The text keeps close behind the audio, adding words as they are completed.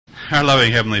Our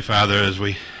loving Heavenly Father, as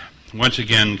we once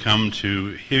again come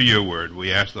to hear your word,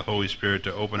 we ask the Holy Spirit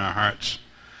to open our hearts,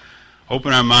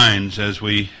 open our minds as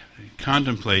we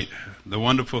contemplate the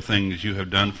wonderful things you have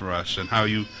done for us and how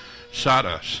you sought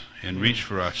us and reached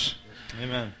for us.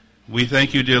 Amen. We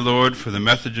thank you, dear Lord, for the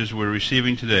messages we're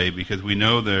receiving today because we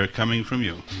know they're coming from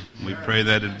you. We pray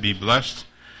that it be blessed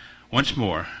once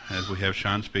more as we have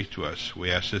Sean speak to us.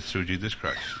 We ask this through Jesus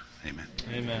Christ. Amen.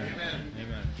 Amen. Amen.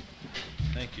 Amen.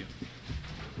 Thank you.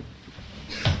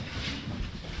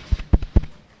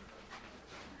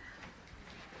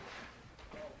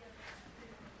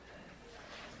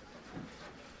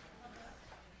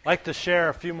 I'd like to share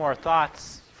a few more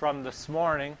thoughts from this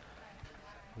morning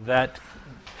that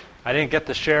I didn't get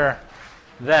to share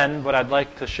then, but I'd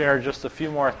like to share just a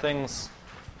few more things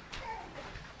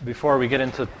before we get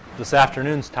into this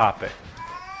afternoon's topic.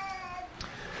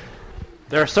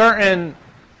 There are certain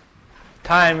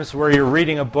times where you're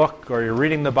reading a book or you're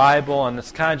reading the Bible and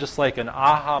it's kind of just like an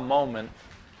aha moment.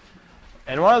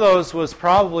 And one of those was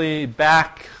probably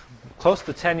back close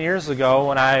to 10 years ago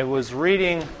when I was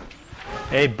reading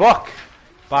a book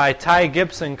by Ty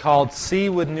Gibson called See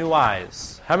with New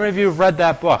Eyes. How many of you have read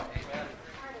that book?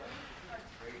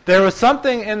 There was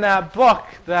something in that book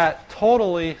that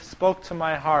totally spoke to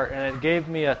my heart, and it gave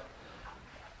me an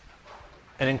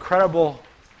incredible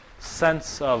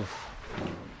sense of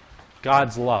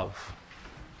God's love.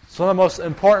 It's one of the most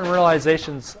important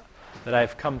realizations that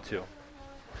I've come to.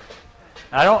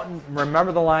 I don't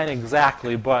remember the line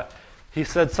exactly, but he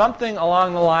said something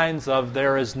along the lines of,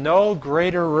 there is no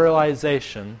greater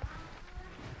realization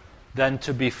than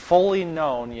to be fully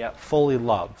known yet fully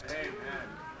loved. Amen.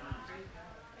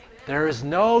 There is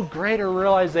no greater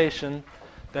realization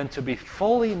than to be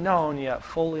fully known yet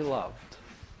fully loved.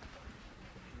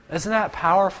 Isn't that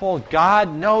powerful?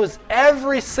 God knows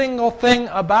every single thing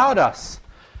about us.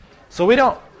 So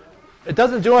it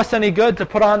doesn't do us any good to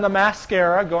put on the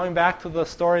mascara, going back to the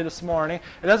story this morning.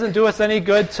 It doesn't do us any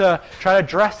good to try to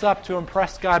dress up to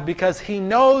impress God because He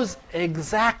knows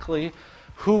exactly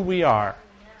who we are.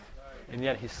 And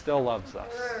yet He still loves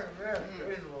us.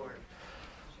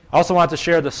 I also want to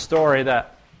share the story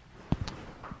that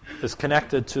is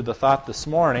connected to the thought this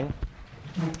morning.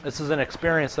 This is an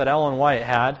experience that Ellen White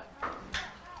had.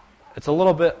 It's a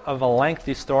little bit of a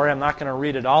lengthy story. I'm not going to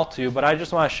read it all to you, but I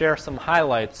just want to share some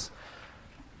highlights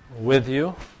with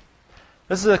you.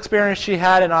 This is an experience she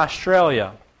had in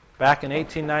Australia back in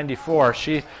 1894.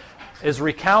 She is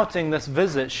recounting this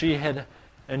visit she had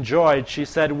enjoyed. She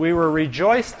said, "We were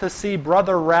rejoiced to see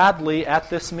Brother Radley at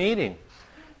this meeting.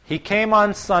 He came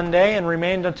on Sunday and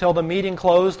remained until the meeting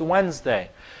closed Wednesday.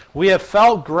 We have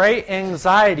felt great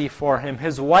anxiety for him.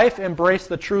 His wife embraced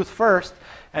the truth first,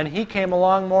 and he came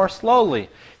along more slowly.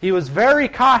 He was very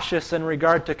cautious in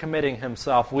regard to committing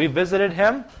himself. We visited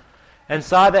him and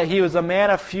saw that he was a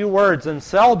man of few words and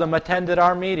seldom attended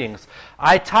our meetings.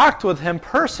 I talked with him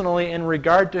personally in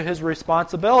regard to his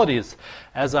responsibilities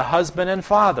as a husband and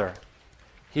father.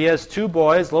 He has 2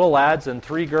 boys, little lads, and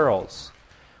 3 girls.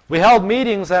 We held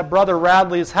meetings at Brother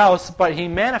Radley's house, but he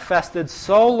manifested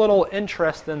so little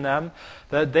interest in them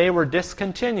that they were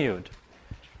discontinued.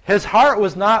 His heart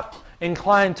was not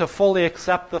inclined to fully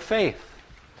accept the faith.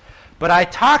 But I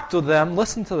talked with them,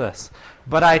 listen to this,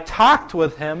 but I talked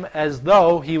with him as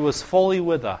though he was fully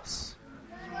with us,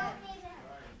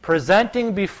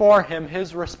 presenting before him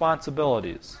his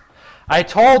responsibilities. I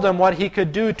told him what he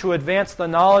could do to advance the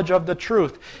knowledge of the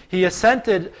truth. He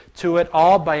assented to it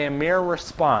all by a mere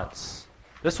response."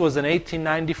 This was in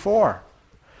 1894.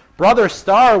 Brother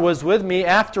Starr was with me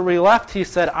after we left. He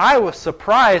said, "I was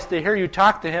surprised to hear you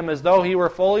talk to him as though he were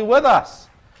fully with us.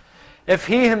 If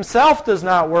he himself does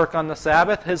not work on the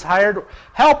Sabbath, his hired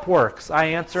help works." I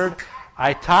answered,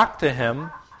 "I talked to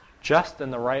him just in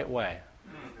the right way."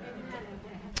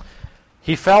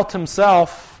 He felt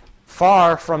himself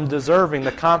far from deserving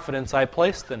the confidence I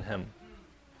placed in him.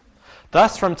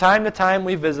 Thus, from time to time,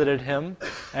 we visited him,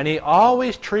 and he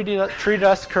always treated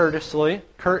us courteously,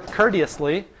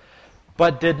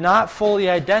 but did not fully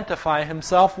identify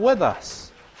himself with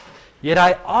us. Yet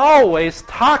I always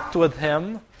talked with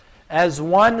him as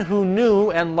one who knew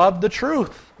and loved the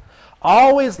truth,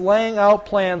 always laying out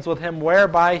plans with him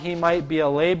whereby he might be a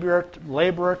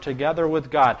laborer together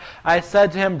with God. I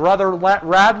said to him, "Brother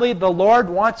Radley, the Lord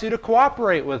wants you to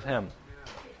cooperate with Him.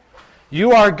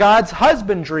 You are God's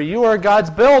husbandry, you are God's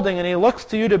building, and He looks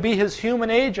to you to be His human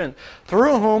agent,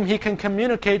 through whom He can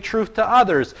communicate truth to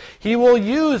others. He will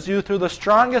use you through the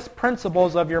strongest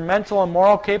principles of your mental and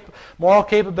moral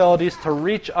capabilities to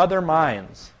reach other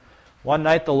minds. One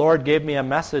night the Lord gave me a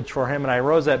message for him, and I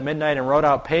rose at midnight and wrote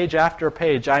out page after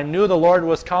page. I knew the Lord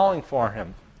was calling for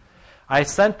him. I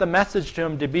sent the message to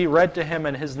him to be read to him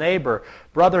and his neighbor.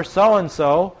 Brother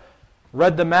so-and-so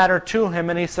read the matter to him,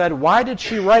 and he said, "Why did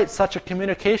she write such a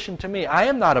communication to me? I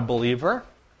am not a believer."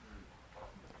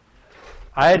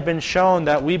 I had been shown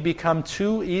that we become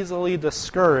too easily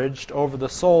discouraged over the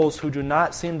souls who do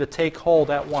not seem to take hold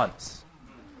at once.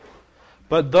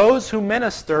 But those who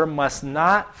minister must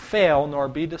not fail nor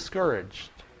be discouraged.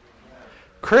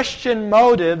 Christian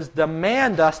motives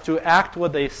demand us to act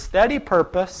with a steady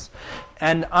purpose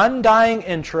and undying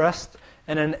interest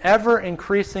and an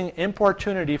ever-increasing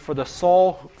importunity for the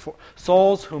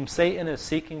souls whom Satan is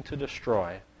seeking to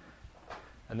destroy.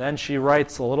 And then she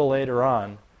writes a little later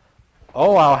on,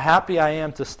 "Oh, how happy I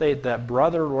am to state that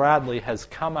Brother Radley has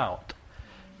come out.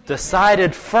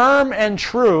 Decided firm and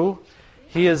true,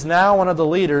 he is now one of the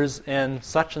leaders in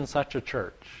such and such a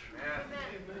church."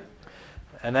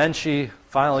 And then she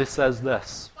finally says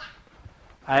this,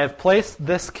 "I have placed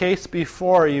this case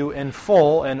before you in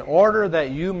full in order that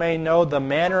you may know the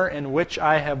manner in which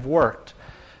I have worked.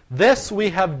 This we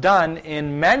have done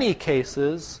in many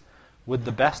cases with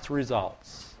the best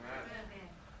results."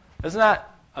 Isn't that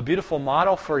a beautiful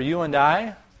model for you and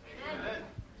I?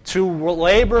 To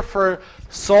labor for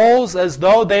souls as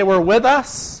though they were with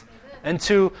us, and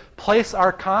to place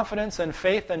our confidence and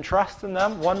faith and trust in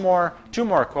them. Two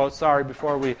more quotes,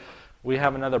 before we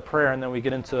have another prayer and then we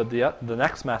get into the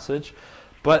next message.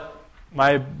 But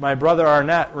my brother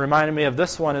Arnett reminded me of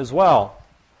this one as well.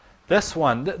 This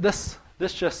one, this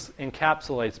just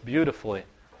encapsulates beautifully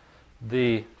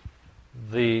the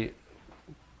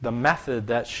method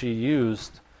that she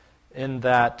used in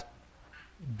that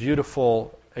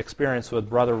beautiful experience with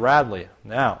Brother Radley.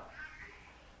 Now,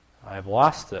 I've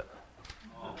lost it.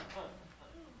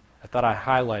 I thought I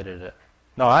highlighted it.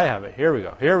 No, I have it. Here we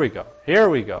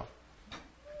go.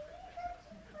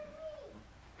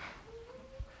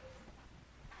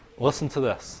 Listen to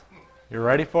this. You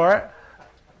ready for it?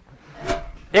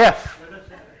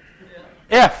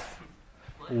 If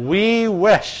we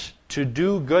wish to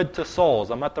do good to souls,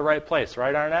 I'm at the right place,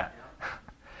 right, Arnett?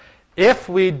 If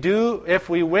we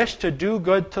wish to do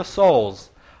good to souls,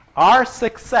 our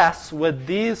success with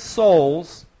these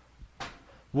souls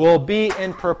will be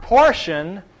in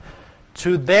proportion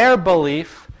to their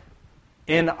belief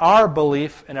in our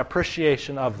belief and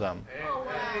appreciation of them.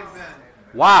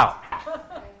 Wow.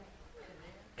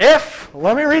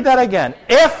 Let me read that again.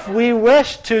 If we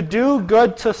wish to do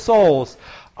good to souls,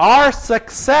 our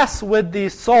success with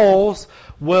these souls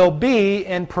will be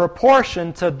in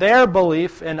proportion to their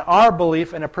belief in our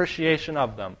belief and appreciation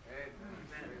of them.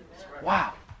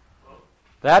 Wow.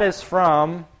 That is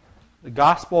from the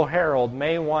Gospel Herald,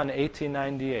 May 1,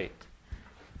 1898.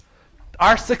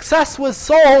 Our success with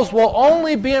souls will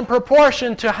only be in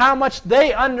proportion to how much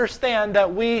they understand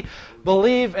that we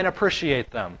believe and appreciate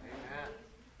them.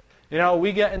 You know,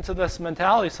 we get into this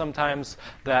mentality sometimes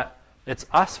that it's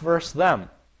us versus them.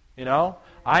 You know,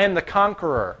 I am the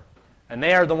conqueror, and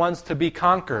they are the ones to be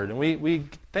conquered. And we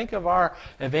think of our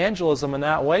evangelism in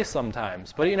that way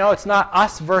sometimes. But, you know, it's not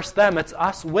us versus them, it's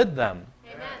us with them.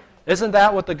 Amen. Isn't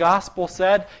that what the gospel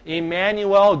said?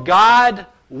 Emmanuel, God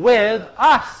with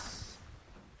us.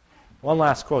 One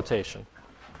last quotation.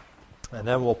 And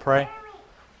then we'll pray.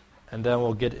 And then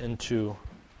we'll get into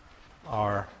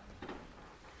our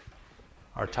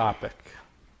topic.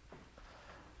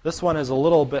 This one is a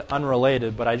little bit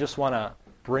unrelated, but I just want to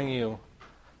bring you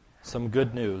some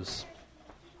good news.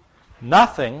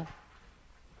 Nothing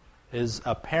is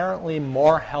apparently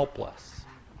more helpless,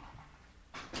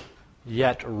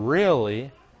 yet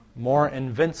really more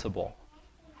invincible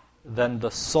than the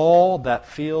soul that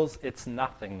feels its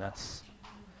nothingness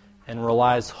and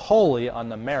relies wholly on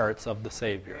the merits of the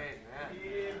Savior.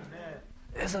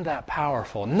 Amen. Isn't that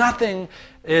powerful? Nothing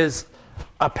is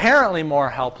apparently more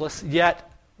helpless, yet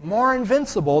more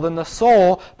invincible than the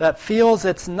soul that feels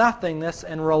its nothingness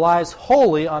and relies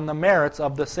wholly on the merits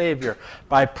of the Savior.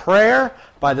 By prayer,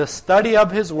 by the study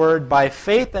of His Word, by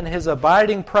faith in His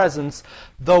abiding presence,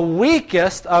 the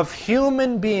weakest of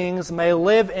human beings may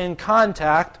live in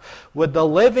contact with the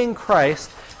living Christ,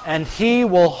 and He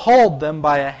will hold them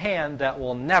by a hand that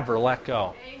will never let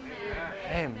go.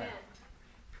 Amen.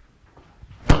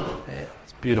 Amen.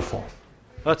 It's beautiful.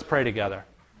 Let's pray together.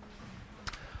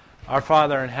 Our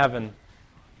Father in heaven,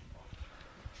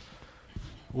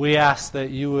 we ask that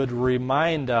you would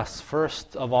remind us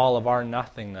first of all of our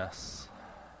nothingness,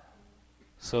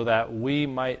 so that we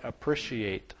might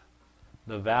appreciate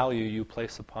the value you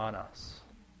place upon us.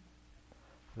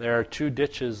 There are two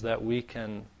ditches that we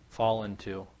can fall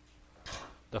into.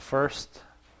 The first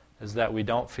is that we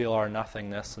don't feel our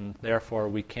nothingness, and therefore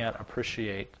we can't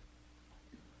appreciate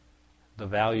the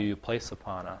value you place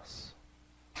upon us.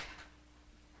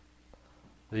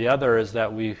 The other is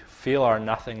that we feel our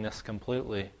nothingness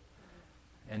completely,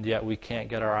 and yet we can't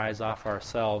get our eyes off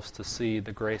ourselves to see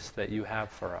the grace that you have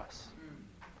for us.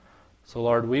 So,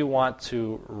 Lord, we want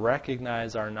to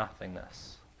recognize our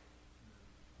nothingness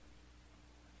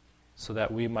so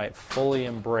that we might fully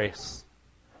embrace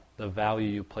the value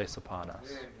you place upon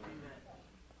us. Amen.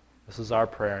 This is our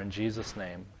prayer in Jesus'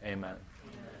 name. Amen.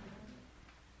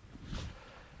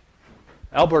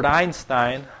 Albert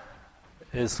Einstein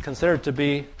is considered to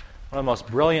be one of the most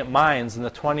brilliant minds in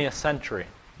the 20th century.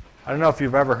 I don't know if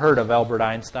you've ever heard of Albert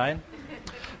Einstein,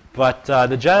 but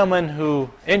the gentleman who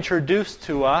introduced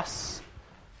to us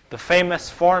the famous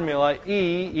formula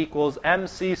E equals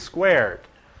mc squared.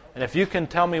 And if you can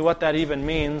tell me what that even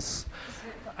means,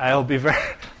 I'll be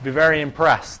very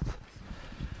impressed.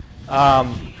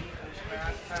 The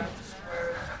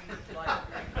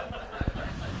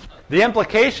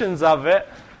implications of it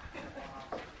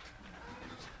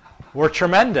were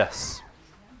tremendous.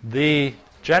 The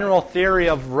general theory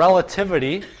of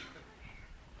relativity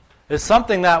is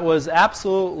something that was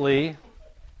absolutely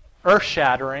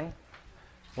earth-shattering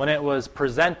when it was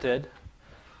presented,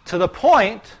 to the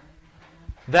point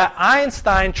that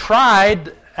Einstein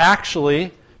tried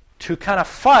actually to kind of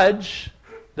fudge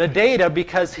the data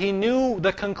because he knew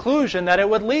the conclusion that it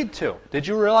would lead to. Did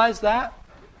you realize that?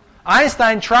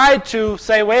 Einstein tried to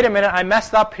say, wait a minute, I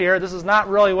messed up here, this is not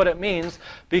really what it means,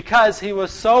 because he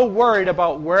was so worried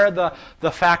about where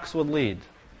the facts would lead.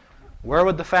 Where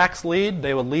would the facts lead?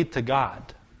 They would lead to God.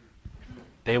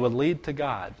 They would lead to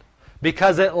God.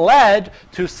 Because it led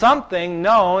to something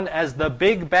known as the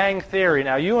Big Bang Theory.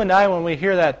 Now, you and I, when we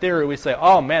hear that theory, we say,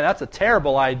 oh man, that's a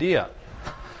terrible idea.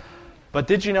 But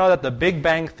did you know that the Big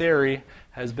Bang Theory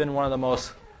has been one of the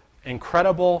most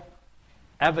incredible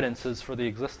evidences for the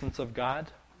existence of God?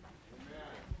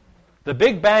 The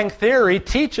Big Bang Theory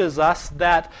teaches us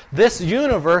that this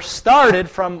universe started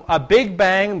from a Big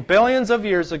Bang billions of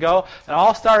years ago. It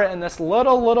all started in this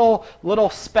little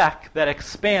speck that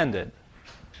expanded.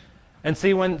 And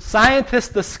see, when scientists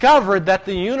discovered that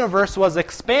the universe was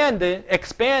expanding,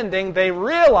 they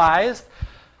realized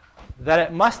that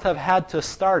it must have had to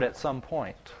start at some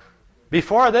point.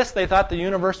 Before this, they thought the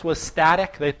universe was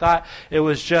static. They thought it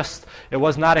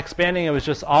was not expanding. It was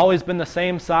just always been the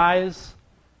same size.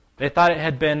 They thought it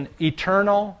had been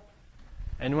eternal.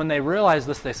 And when they realized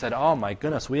this, they said, oh my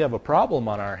goodness, we have a problem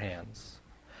on our hands.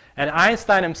 And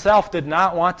Einstein himself did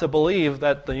not want to believe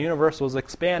that the universe was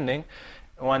expanding.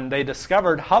 When they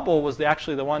discovered, Hubble was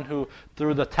actually the one who,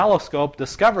 through the telescope,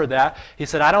 discovered that. He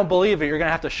said, I don't believe it. You're going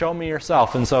to have to show me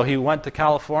yourself. And so he went to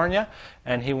California,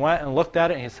 and he went and looked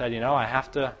at it, and he said, I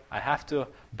have to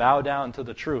bow down to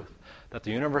the truth that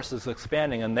the universe is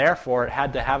expanding, and therefore it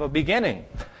had to have a beginning.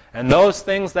 And those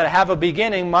things that have a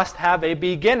beginning must have a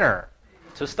beginner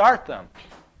to start them.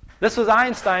 This was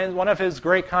Einstein, one of his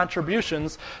great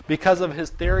contributions, because of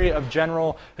his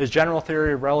general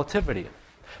theory of relativity.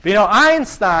 But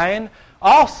Einstein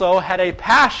also had a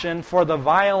passion for the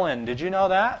violin. Did you know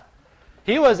that?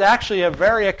 He was actually a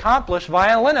very accomplished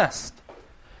violinist.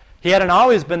 He hadn't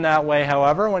always been that way,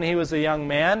 however, when he was a young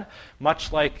man.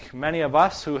 Much like many of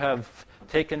us who have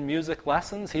taken music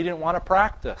lessons, he didn't want to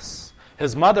practice.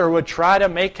 His mother would try to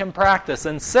make him practice,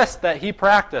 insist that he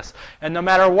practice. And no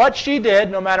matter what she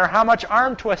did, no matter how much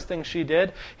arm twisting she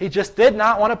did, he just did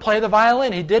not want to play the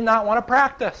violin. He did not want to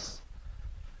practice.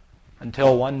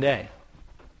 Until one day,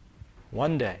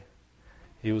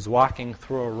 he was walking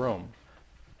through a room,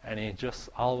 and he just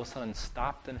all of a sudden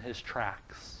stopped in his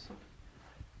tracks.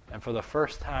 And for the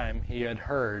first time, he had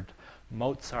heard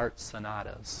Mozart's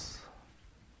sonatas.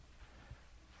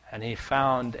 And he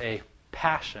found a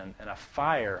passion and a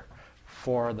fire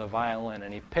for the violin,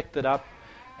 and he picked it up,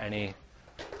 and he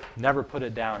never put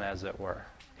it down, as it were.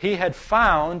 He had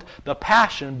found the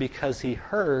passion because he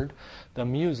heard the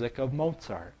music of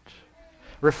Mozart.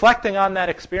 Reflecting on that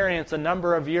experience a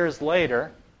number of years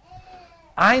later,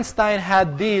 Einstein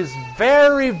had these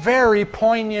very, very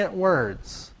poignant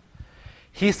words.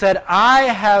 He said, I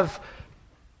have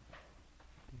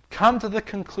come to the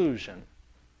conclusion,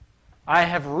 I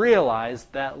have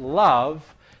realized that love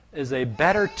is a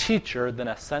better teacher than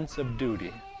a sense of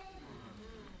duty.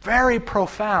 Very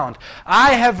profound.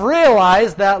 I have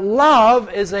realized that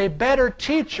love is a better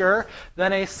teacher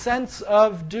than a sense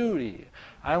of duty.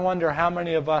 I wonder how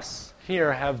many of us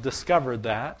here have discovered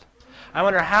that. I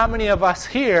wonder how many of us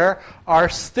here are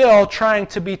still trying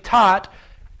to be taught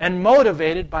and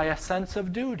motivated by a sense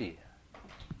of duty.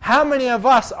 How many of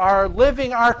us are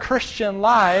living our Christian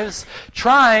lives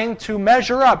trying to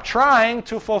measure up, trying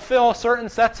to fulfill certain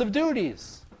sets of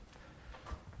duties?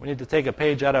 We need to take a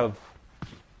page out of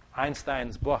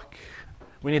Einstein's book.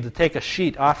 We need to take a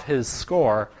sheet off his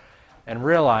score and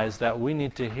realize that we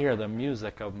need to hear the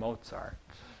music of Mozart.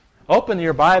 Open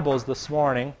your Bibles this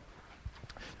morning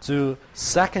to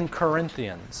 2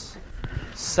 Corinthians.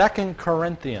 2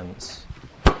 Corinthians.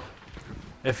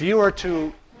 If you were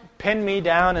to pin me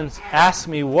down and ask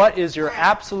me what is your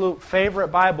absolute favorite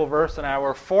Bible verse, and I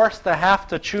were forced to have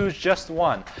to choose just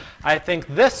one, I think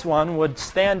this one would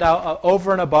stand out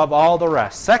over and above all the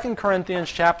rest. 2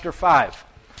 Corinthians chapter 5.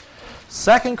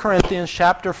 2 Corinthians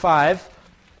chapter 5,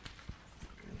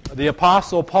 the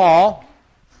Apostle Paul,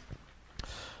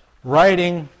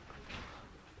 writing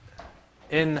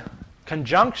in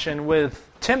conjunction with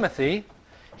Timothy,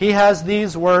 he has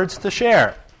these words to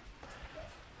share.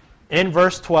 In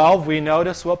verse 12, we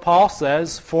notice what Paul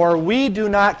says, "For we do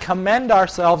not commend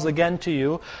ourselves again to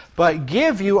you, but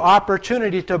give you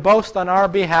opportunity to boast on our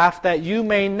behalf, that you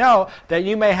may know, that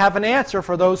you may have an answer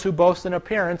for those who boast in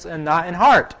appearance and not in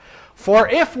heart. For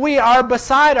if we are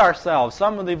beside ourselves,"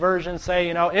 some of the versions say,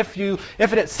 if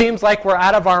it seems like we're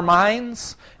out of our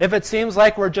minds, if it seems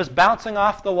like we're just bouncing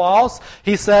off the walls,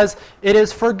 he says, "It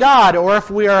is for God, or if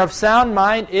we are of sound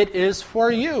mind, it is for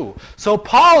you." So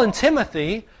Paul and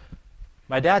Timothy,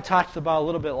 my dad talked about a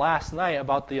little bit last night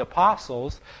about the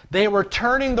apostles, they were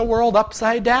turning the world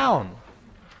upside down.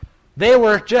 They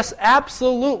were just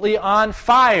absolutely on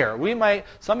fire.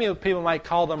 Some of you people might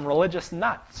call them religious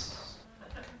nuts.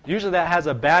 Usually that has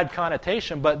a bad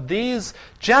connotation, but these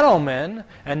gentlemen,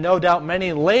 and no doubt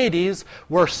many ladies,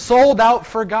 were sold out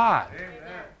for God.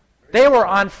 Amen. They were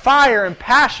on fire and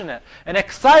passionate and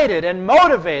excited and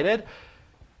motivated.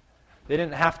 They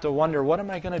didn't have to wonder, what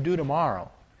am I going to do tomorrow?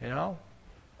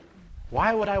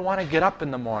 Why would I want to get up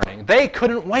in the morning? They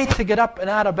couldn't wait to get up and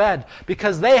out of bed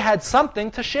because they had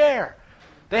something to share.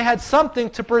 They had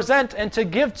something to present and to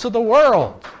give to the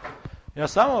world.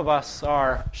 Some of us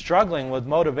are struggling with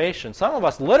motivation. Some of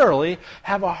us literally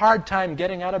have a hard time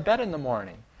getting out of bed in the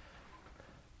morning.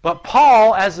 But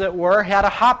Paul, as it were, had a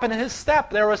hop in his step.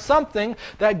 There was something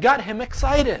that got him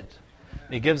excited.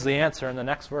 He gives the answer in the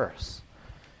next verse.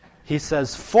 He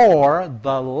says, "For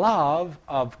the love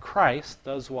of Christ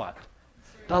does what?"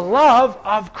 The love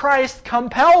of Christ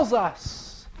compels us.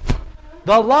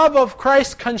 The love of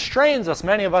Christ constrains us.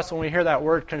 Many of us, when we hear that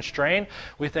word constrain,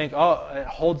 we think, it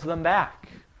holds them back.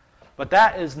 But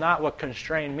that is not what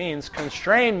constrain means.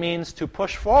 Constrain means to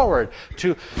push forward,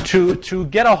 to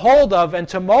get a hold of and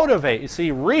to motivate. You see,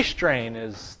 restrain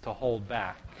is to hold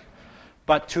back.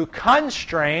 But to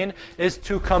constrain is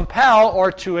to compel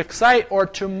or to excite or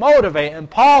to motivate. And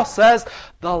Paul says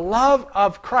the love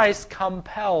of Christ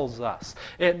compels us.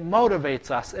 It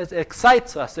motivates us. It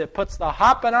excites us. It puts the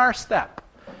hop in our step.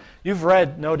 You've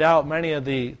read, no doubt, many of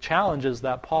the challenges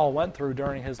that Paul went through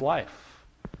during his life.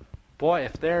 Boy,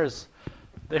 if there's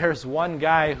one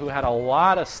guy who had a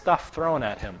lot of stuff thrown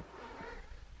at him.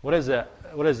 What is it?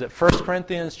 1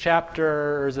 Corinthians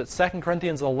chapter, or is it 2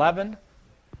 Corinthians 11?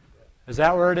 Is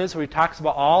that where it is? Where he talks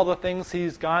about all the things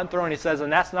he's gone through, and he says,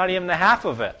 and that's not even the half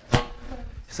of it. He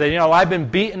said, I've been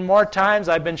beaten more times,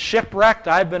 I've been shipwrecked,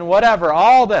 I've been whatever,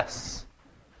 all this.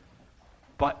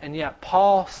 And yet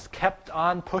Paul kept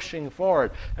on pushing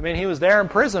forward. He was there in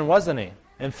prison, wasn't he?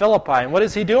 In Philippi. And what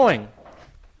is he doing?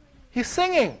 He's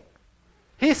singing.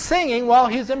 He's singing while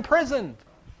he's imprisoned.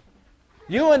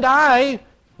 You and I, at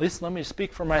least let me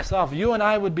speak for myself, you and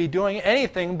I would be doing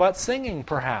anything but singing,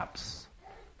 perhaps.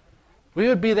 We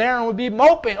would be there and would be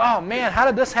moping. Oh man, how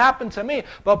did this happen to me?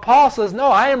 But Paul says, no,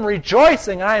 I am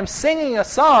rejoicing. I am singing a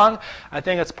song. I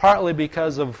think it's partly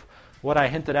because of what I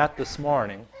hinted at this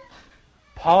morning.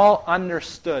 Paul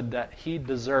understood that he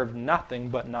deserved nothing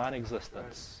but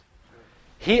non-existence.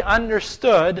 He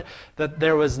understood that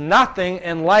there was nothing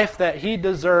in life that he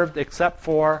deserved except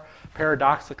for,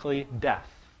 paradoxically, death.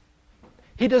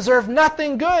 He deserved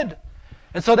nothing good.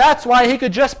 And so that's why he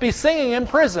could just be singing in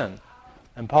prison.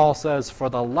 And Paul says, for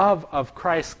the love of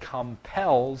Christ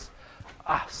compels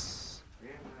us.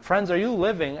 Friends, are you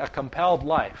living a compelled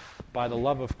life by the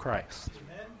love of Christ?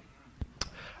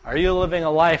 Are you living a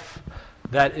life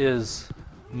that is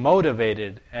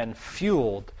motivated and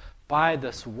fueled by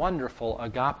this wonderful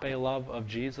agape love of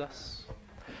Jesus?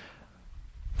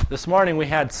 This morning we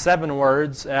had 7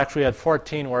 words. Actually, we had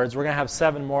 14 words. We're going to have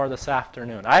 7 more this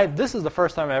afternoon. This is the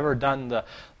first time I've ever done the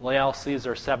Lael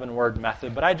Caesar 7-word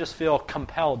method, but I just feel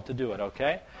compelled to do it,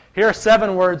 okay? Here are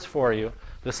 7 words for you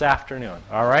this afternoon,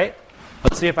 all right?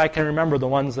 Let's see if I can remember the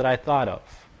ones that I thought of.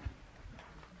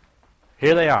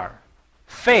 Here they are.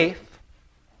 Faith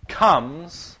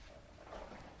comes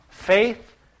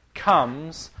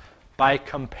by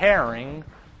comparing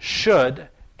should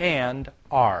and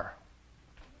are.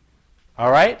 All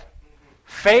right?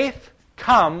 Faith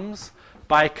comes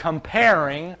by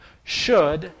comparing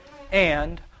should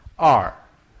and are.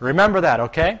 Remember that,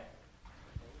 okay?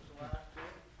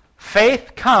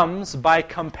 Faith comes by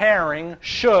comparing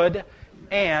should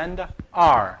and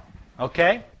are.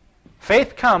 Okay?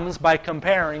 Faith comes by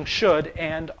comparing should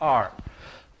and are.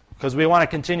 Because we want to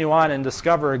continue on and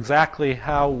discover exactly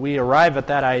how we arrive at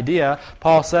that idea.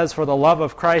 Paul says, for the love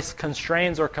of Christ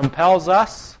constrains or compels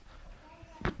us.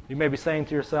 You may be saying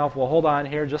to yourself, well, hold on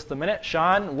here just a minute.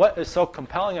 Sean, what is so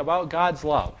compelling about God's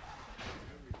love?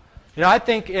 You know, I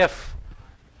think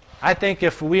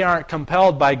if we aren't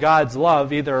compelled by God's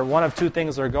love, either one of two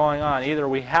things are going on. Either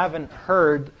we haven't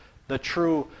heard the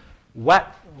true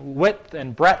width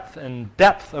and breadth and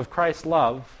depth of Christ's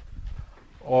love,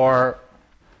 or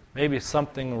maybe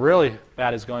something really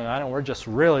bad is going on and we're just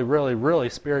really, really, really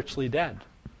spiritually dead.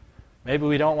 Maybe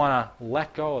we don't want to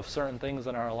let go of certain things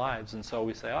in our lives, and so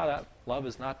we say, oh, that love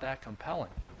is not that compelling.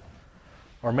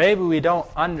 Or maybe we don't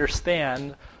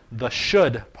understand the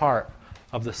should part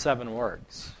of the 7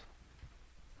 words.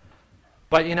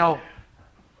 But you know,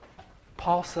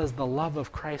 Paul says the love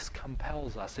of Christ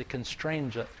compels us. It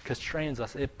constrains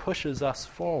us. It pushes us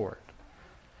forward.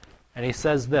 And he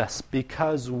says this,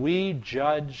 because we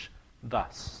judge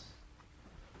thus.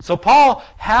 So Paul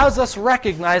has us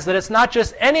recognize that it's not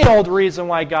just any old reason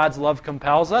why God's love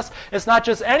compels us. It's not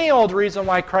just any old reason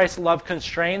why Christ's love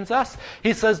constrains us.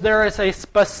 He says there is a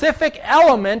specific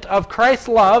element of Christ's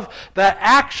love that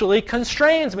actually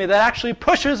constrains me, that actually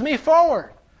pushes me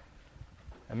forward.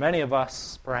 And many of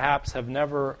us, perhaps, have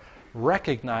never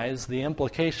recognized the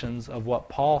implications of what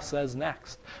Paul says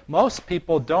next. Most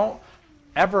people don't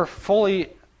ever fully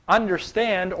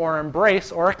understand or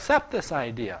embrace or accept this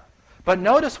idea. But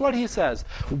notice what he says.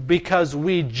 Because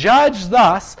we judge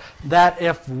thus that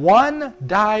if one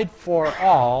died for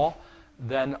all,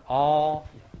 then all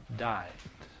died.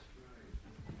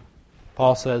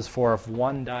 Paul says, for if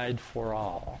one died for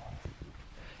all.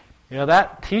 You know,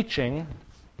 that teaching,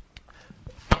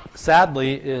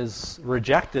 sadly, is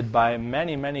rejected by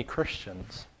many, many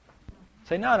Christians.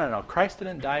 Say, no, Christ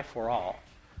didn't die for all.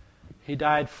 He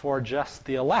died for just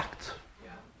the elect.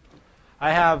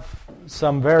 I have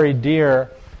some very dear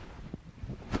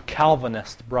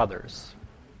Calvinist brothers.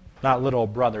 Not little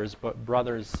brothers, but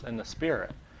brothers in the Spirit.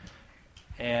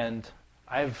 And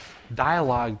I've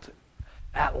dialogued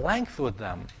at length with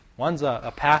them. One's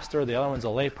a pastor, the other one's a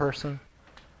layperson.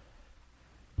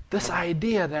 This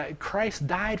idea that Christ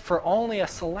died for only a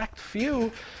select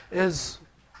few is,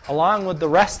 along with the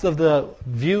rest of the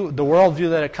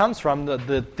worldview that it comes from,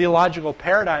 the theological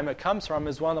paradigm it comes from,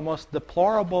 is one of the most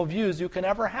deplorable views you can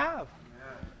ever have.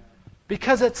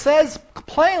 Because it says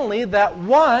plainly that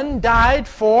one died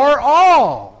for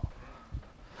all.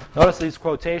 Notice these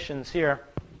quotations here.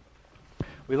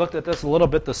 We looked at this a little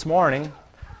bit this morning.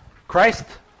 Christ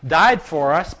died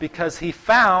for us because he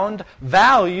found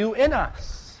value in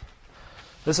us.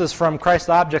 This is from Christ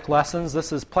Object Lessons.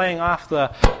 This is playing off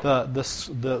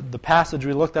the passage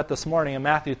we looked at this morning in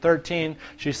Matthew 13.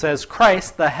 She says,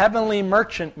 Christ, the heavenly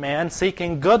merchantman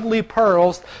seeking goodly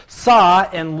pearls, saw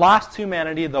in lost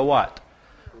humanity the what?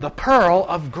 The pearl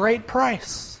of great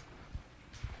price.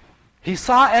 He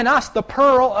saw in us the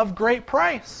pearl of great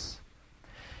price.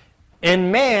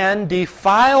 In man,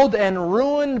 defiled and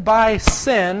ruined by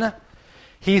sin,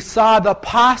 he saw the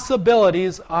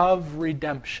possibilities of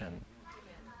redemption.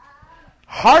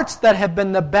 Hearts that have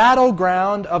been the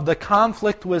battleground of the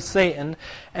conflict with Satan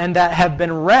and that have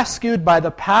been rescued by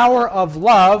the power of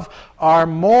love are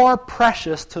more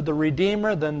precious to the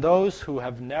Redeemer than those who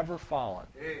have never fallen.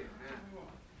 Amen.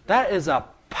 That is a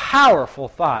powerful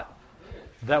thought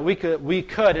that we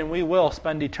could and we will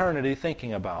spend eternity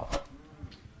thinking about.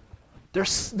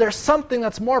 There's something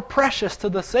that's more precious to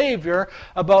the Savior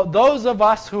about those of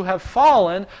us who have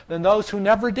fallen than those who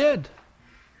never did.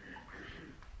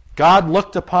 God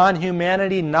looked upon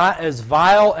humanity not as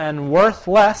vile and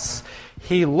worthless.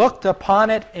 He looked upon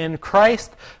it in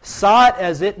Christ, saw it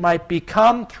as it might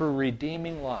become through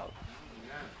redeeming love.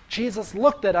 Jesus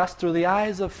looked at us through the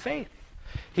eyes of faith.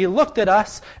 He looked at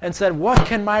us and said, what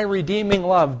can my redeeming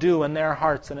love do in their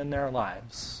hearts and in their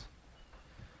lives?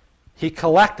 He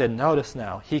collected, notice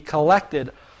now, he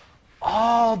collected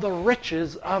all the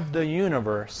riches of the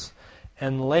universe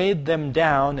and laid them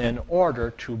down in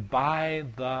order to buy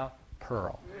the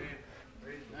pearl.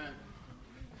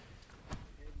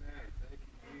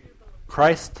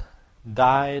 Christ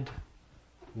died,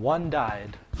 one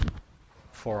died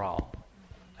for all.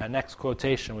 That next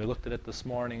quotation, we looked at it this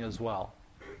morning as well.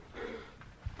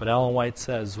 But Ellen White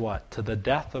says what? To the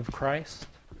death of Christ,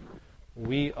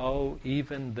 we owe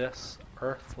even this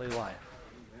earthly life.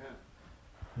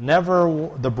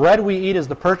 Never, the bread we eat is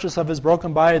the purchase of his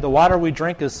broken body. The water we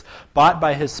drink is bought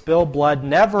by his spilled blood.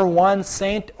 Never one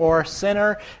saint or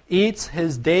sinner eats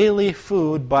his daily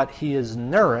food, but he is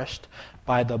nourished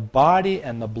by the body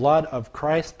and the blood of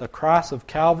Christ. The cross of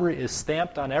Calvary is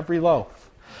stamped on every loaf.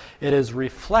 It is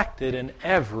reflected in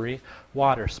every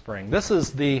water spring. This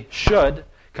is the should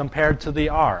compared to the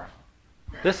are.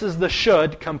 This is the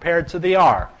should compared to the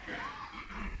are.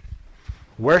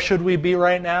 Where should we be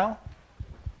right now?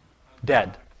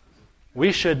 Dead.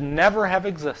 We should never have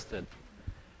existed.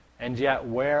 And yet,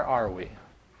 where are we?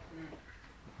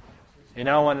 You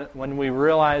know, when we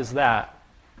realize that,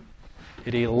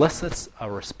 it elicits a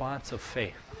response of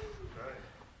faith.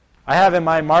 I have in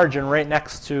my margin right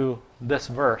next to this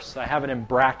verse, I have it in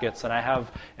brackets, and I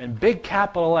have in big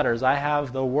capital letters, I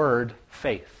have the word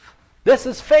faith. This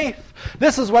is faith.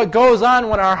 This is what goes on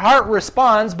when our heart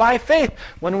responds by faith.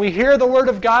 When we hear the Word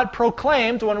of God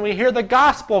proclaimed, when we hear the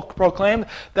gospel proclaimed,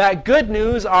 that good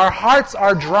news, our hearts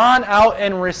are drawn out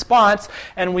in response,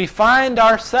 and we find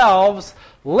ourselves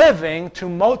living to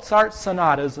Mozart's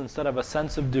sonatas instead of a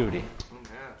sense of duty.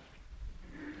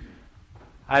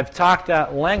 I've talked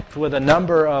at length with a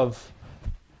number of,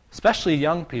 especially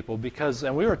young people,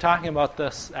 and we were talking about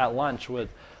this at lunch with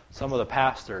some of the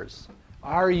pastors.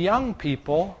 Our young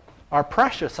people are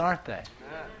precious, aren't they?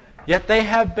 Yet they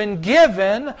have been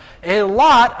given a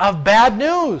lot of bad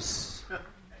news.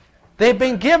 They've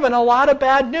been given a lot of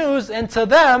bad news, and to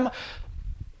them,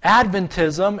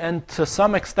 Adventism, and to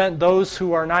some extent those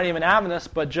who are not even Adventists,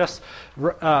 but just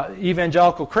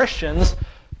evangelical Christians,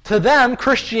 to them,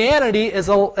 Christianity is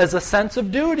a sense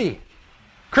of duty.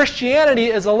 Christianity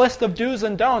is a list of do's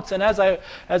and don'ts, and as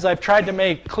I've tried to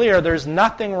make clear, there's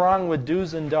nothing wrong with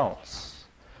do's and don'ts,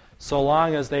 so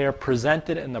long as they are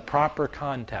presented in the proper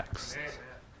context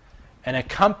and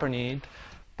accompanied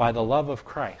by the love of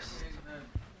Christ.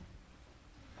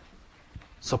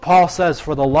 So Paul says,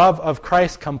 for the love of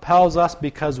Christ compels us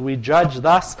because we judge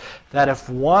thus, that if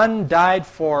one died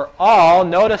for all,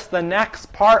 notice the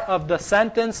next part of the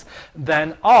sentence,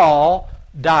 then all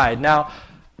died. Now,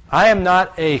 I am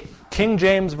not a King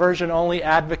James Version only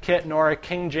advocate nor a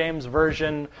King James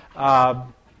Version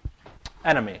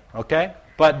enemy, okay?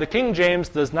 But the King James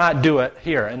does not do it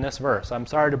here in this verse. I'm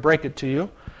sorry to break it to you.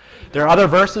 There are other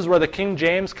verses where the King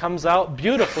James comes out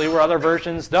beautifully where other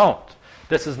versions don't.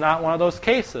 This is not one of those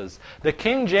cases. The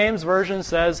King James Version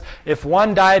says, if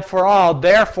one died for all,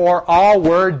 therefore all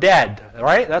were dead.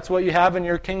 Right? That's what you have in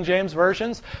your King James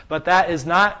Versions. But that is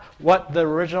not what the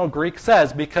original Greek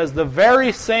says, because the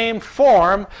very same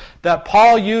form that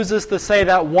Paul uses to say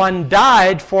that one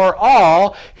died for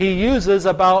all, he uses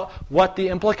about what the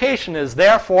implication is.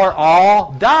 Therefore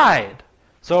all died.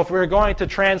 So if we're going to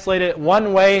translate it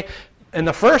one way, in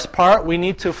the first part, we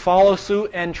need to follow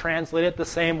suit and translate it the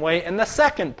same way in the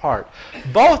second part.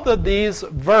 Both of these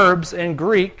verbs in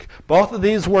Greek, both of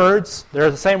these words,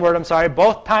 they're the same word,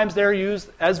 both times they're used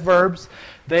as verbs,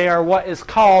 they are what is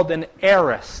called an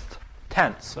aorist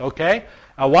tense, okay?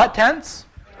 A what tense?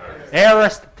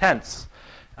 Aorist tense.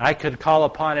 I could call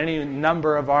upon any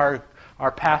number of our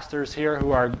pastors here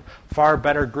who are far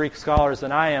better Greek scholars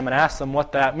than I am and ask them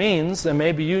what that means, and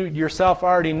maybe you yourself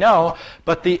already know,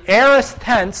 but the aorist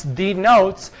tense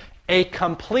denotes a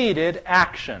completed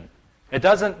action. It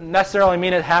doesn't necessarily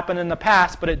mean it happened in the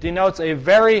past, but it denotes a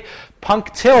very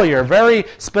punctiliar, very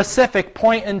specific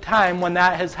point in time when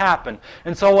that has happened.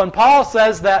 And so when Paul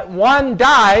says that one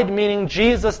died, meaning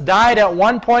Jesus died at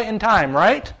one point in time,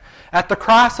 right? At the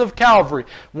cross of Calvary.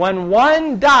 When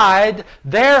one died,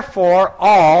 therefore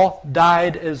all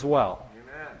died as well.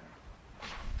 Amen.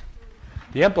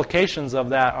 The implications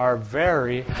of that are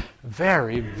very,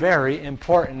 very, very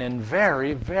important and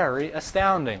very, very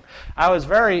astounding. I was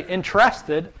very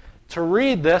interested to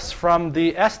read this from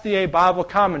the SDA Bible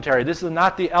Commentary. This is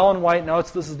not the Ellen White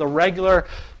notes. This is the regular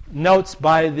notes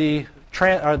by the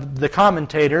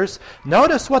commentators.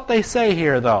 Notice what they say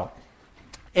here, though.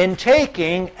 In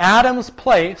taking Adam's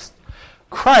place,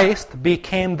 Christ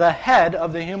became the head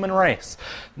of the human race.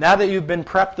 Now that you've been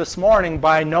prepped this morning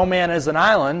by No Man is an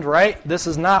Island, right? This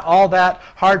is not all that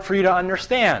hard for you to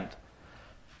understand.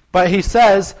 But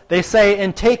they say,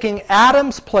 in taking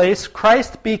Adam's place,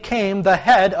 Christ became the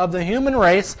head of the human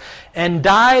race and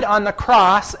died on the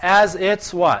cross as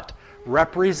its what?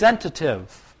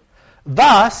 Representative.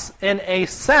 Thus, in a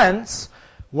sense,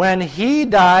 when he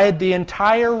died, the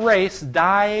entire race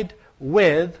died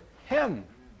with him.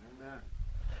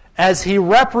 As he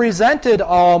represented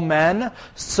all men,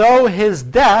 so his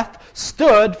death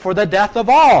stood for the death of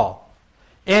all.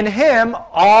 In him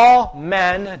all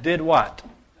men did what?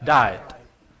 Died.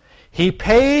 He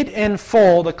paid in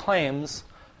full the claims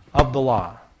of the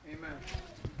law. Amen.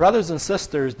 Brothers and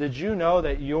sisters, did you know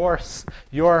that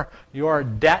your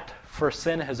debt for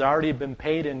sin has already been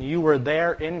paid and you were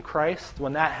there in Christ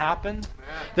when that happened?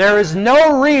 There is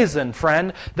no reason,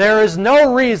 friend, there is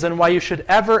no reason why you should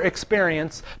ever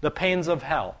experience the pains of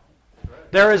hell.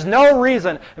 There is no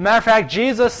reason. As a matter of fact,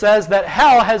 Jesus says that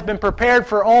hell has been prepared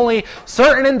for only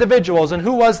certain individuals. And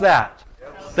who was that?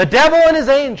 The devil and his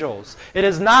angels. It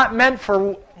is not meant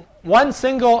for any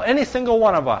single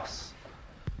one of us.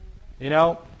 You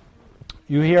know,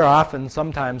 you hear often,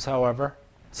 sometimes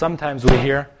we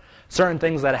hear certain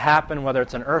things that happen, whether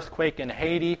it's an earthquake in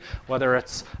Haiti, whether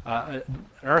it's an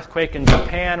earthquake in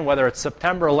Japan, whether it's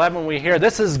September 11, we hear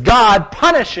this is God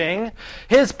punishing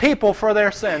His people for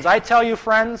their sins. I tell you,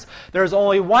 friends, there's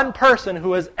only one person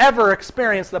who has ever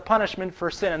experienced the punishment for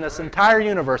sin in this entire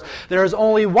universe. There is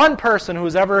only one person who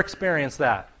has ever experienced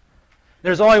that.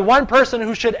 There's only one person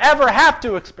who should ever have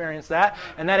to experience that,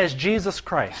 and that is Jesus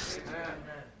Christ.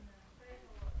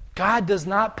 God does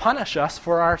not punish us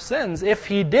for our sins. If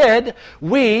He did,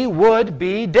 we would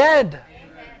be dead.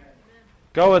 Amen.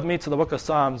 Go with me to the book of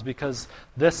Psalms, because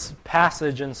this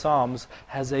passage in Psalms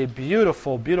has a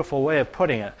beautiful, beautiful way of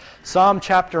putting it. Psalm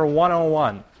chapter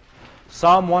 101.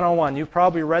 Psalm 101. You've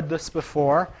probably read this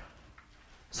before.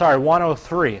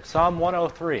 103. Psalm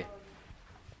 103.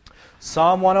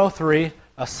 Psalm 103.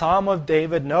 A psalm of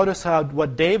David. Notice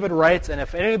what David writes, and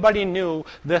if anybody knew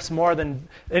this more than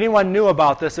anyone knew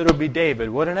about this, it would be David,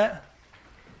 wouldn't it?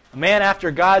 A man after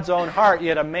God's own heart,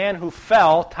 yet a man who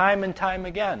fell time and time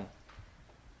again.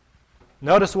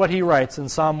 Notice what he writes in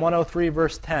Psalm 103,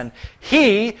 verse 10.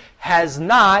 He has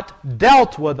not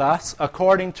dealt with us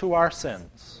according to our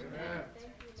sins. Amen.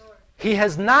 He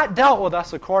has not dealt with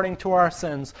us according to our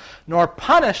sins, nor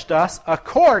punished us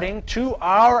according to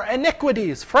our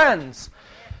iniquities. Friends,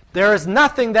 there is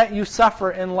nothing that you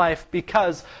suffer in life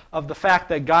because of the fact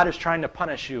that God is trying to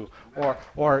punish you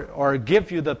or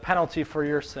give you the penalty for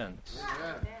your sins.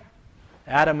 Amen.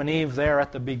 Adam and Eve there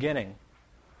at the beginning.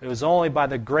 It was only by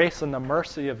the grace and the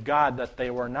mercy of God that they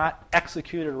were not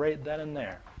executed right then and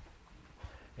there.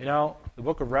 You know, the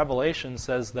book of Revelation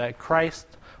says that Christ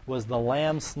was the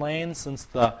Lamb slain since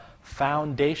the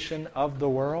foundation of the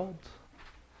world.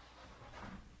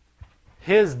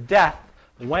 His death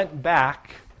went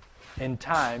back in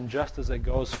time just as it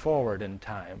goes forward in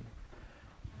time.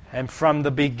 And from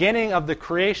the beginning of the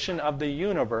creation of the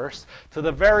universe to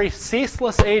the very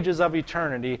ceaseless ages of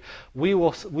eternity, we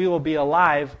will be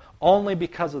alive only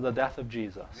because of the death of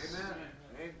Jesus.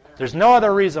 Amen. There's no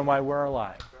other reason why we're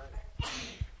alive.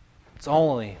 It's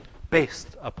only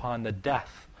based upon the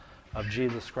death of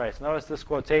Jesus Christ. Notice this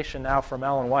quotation now from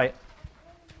Ellen White.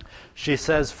 She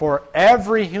says, "For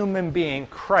every human being,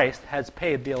 Christ has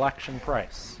paid the election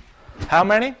price." How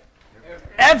many?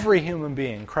 Every human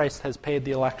being, Christ has paid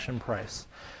the election price.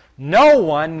 No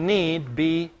one need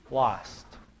be lost.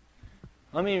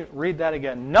 Let me read that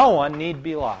again. No one need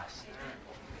be lost.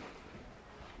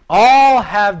 All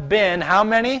have been, how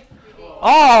many?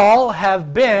 All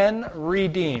have been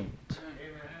redeemed.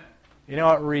 You know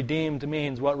what redeemed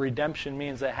means, what redemption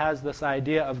means? It has this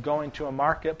idea of going to a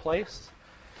marketplace.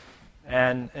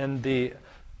 And in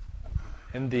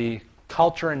the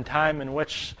culture and time in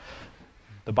which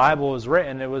the Bible was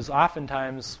written, it was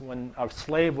oftentimes when a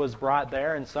slave was brought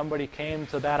there and somebody came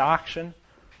to that auction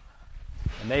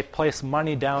and they placed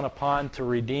money down upon to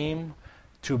redeem,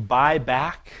 to buy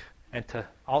back, and to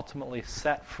ultimately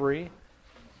set free.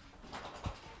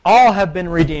 All have been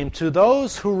redeemed. To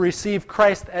those who receive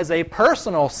Christ as a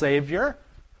personal Savior,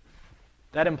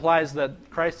 that implies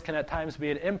that Christ can at times be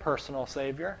an impersonal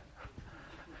Savior.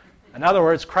 In other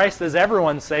words, Christ is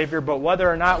everyone's Savior, but whether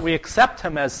or not we accept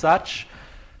Him as such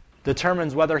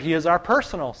determines whether He is our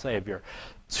personal Savior.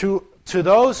 To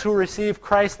those who receive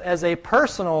Christ as a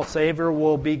personal Savior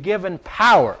will be given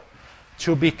power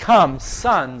to become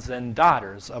sons and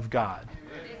daughters of God.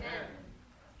 Amen.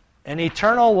 An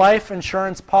eternal life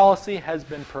insurance policy has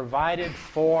been provided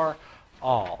for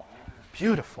all.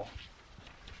 Beautiful.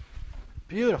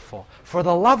 Beautiful. For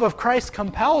the love of Christ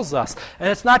compels us. And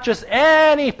it's not just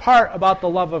any part about the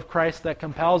love of Christ that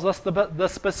compels us. The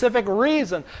specific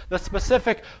reason, the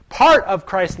specific part of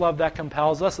Christ's love that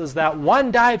compels us is that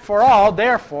one died for all,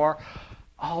 therefore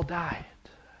all died.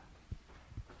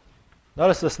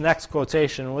 Notice this next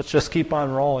quotation. Let's just keep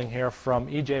on rolling here from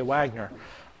E.J. Wagner.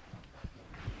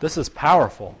 This is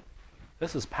powerful.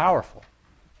 This is powerful.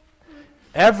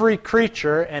 Every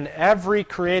creature and every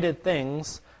created thing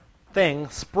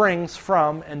springs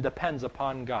from and depends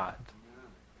upon God.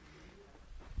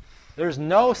 There's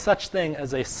no such thing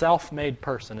as a self-made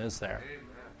person, is there?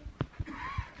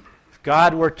 If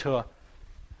God were to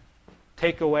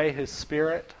take away His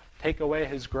Spirit, take away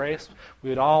His grace, we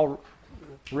would all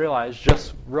realize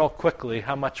just real quickly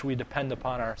how much we depend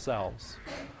upon ourselves.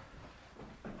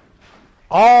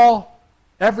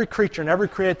 Every creature and every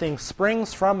created thing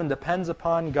springs from and depends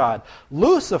upon God.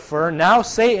 Lucifer, now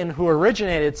Satan, who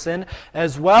originated sin,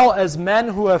 as well as men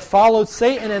who have followed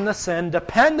Satan in the sin,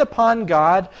 depend upon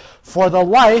God for the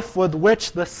life with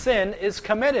which the sin is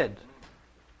committed.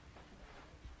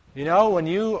 You know, when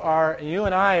you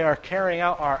and I are carrying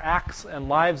out our acts and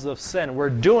lives of sin, we're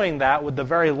doing that with the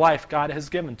very life God has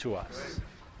given to us.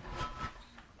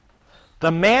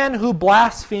 The man who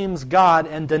blasphemes God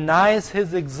and denies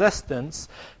His existence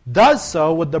does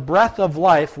so with the breath of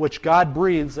life which God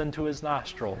breathes into his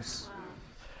nostrils.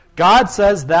 God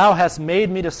says, "Thou hast made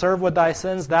me to serve with thy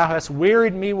sins. Thou hast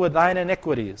wearied me with thine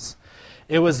iniquities."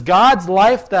 It was God's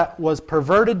life that was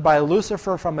perverted by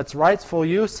Lucifer from its rightful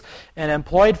use and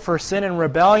employed for sin and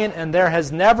rebellion, and there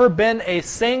has never been a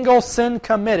single sin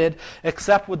committed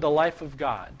except with the life of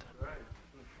God.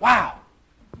 Wow!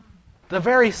 The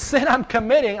very sin I'm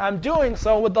committing, I'm doing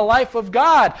so with the life of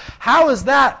God. How is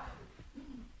that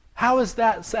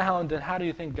sound, and how do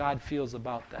you think God feels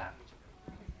about that?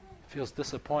 He feels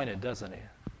disappointed, doesn't He?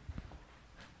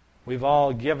 We've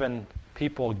all given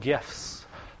people gifts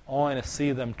only to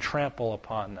see them trample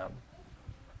upon them.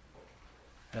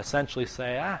 And essentially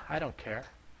say, I don't care.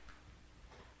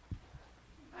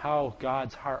 How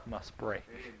God's heart must break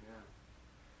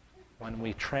when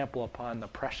we trample upon the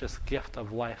precious gift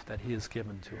of life that He has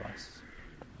given to us.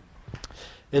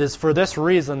 It is for this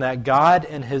reason that God,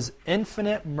 in His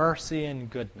infinite mercy and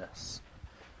goodness,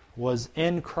 was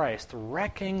in Christ,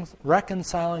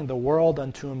 reconciling the world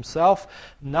unto Himself,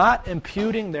 not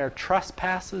imputing their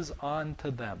trespasses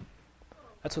onto them.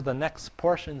 That's what the next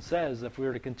portion says if we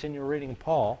were to continue reading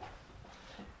Paul.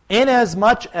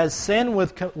 Inasmuch as sin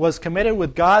was committed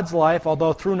with God's life,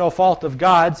 although through no fault of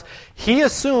God's, He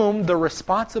assumed the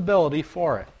responsibility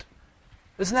for it.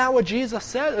 Isn't that what Jesus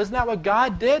said? Isn't that what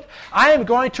God did? I am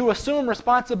going to assume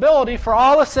responsibility for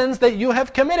all the sins that you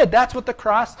have committed. That's what the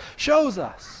cross shows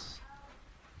us.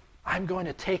 I'm going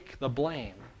to take the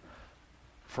blame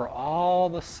for all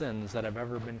the sins that have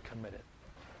ever been committed.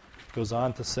 It goes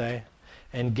on to say,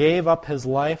 and gave up His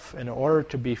life in order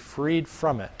to be freed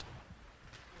from it,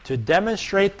 to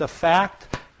demonstrate the fact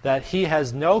that He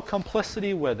has no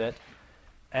complicity with it,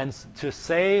 and to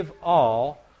save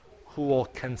all who will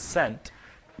consent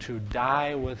to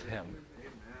die with Him.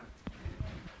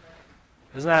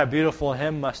 Isn't that a beautiful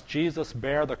hymn? Must Jesus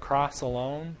bear the cross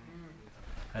alone,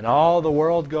 and all the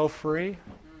world go free?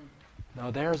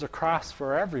 No, there's a cross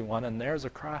for everyone, and there's a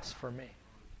cross for me.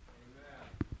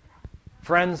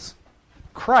 Friends,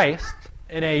 Christ,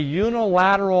 in a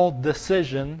unilateral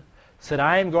decision, said,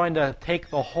 I am going to take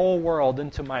the whole world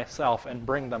into myself and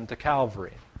bring them to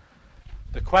Calvary.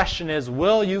 The question is,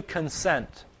 will you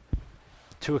consent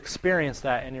to experience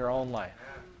that in your own life?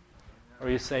 Or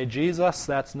you say, Jesus,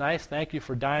 that's nice, thank you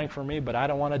for dying for me, but I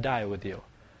don't want to die with you.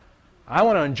 I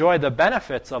want to enjoy the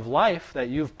benefits of life that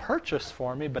you've purchased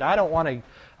for me, but I don't want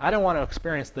to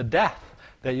experience the death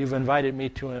that you've invited me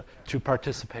to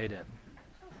participate in.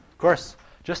 Of course,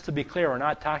 just to be clear, we're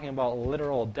not talking about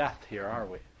literal death here, are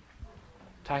we? We're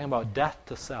talking about death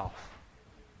to self.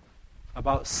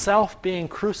 About self being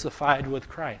crucified with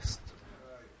Christ.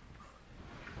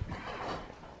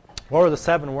 What were the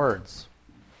 7 words?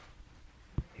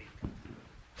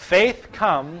 Faith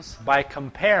comes by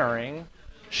comparing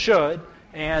should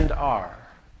and are.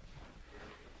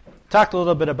 Talked a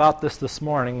little bit about this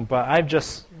morning, but I've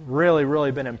just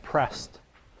really been impressed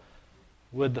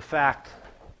with the fact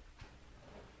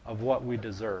of what we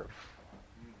deserve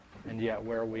and yet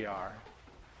where we are.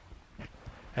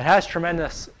 It has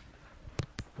tremendous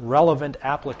relevant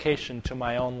application to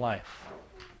my own life.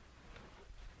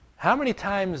 How many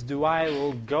times do I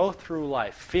will go through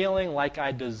life feeling like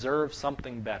I deserve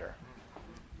something better?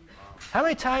 How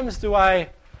many times do I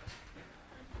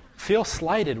feel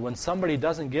slighted when somebody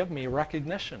doesn't give me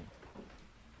recognition?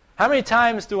 How many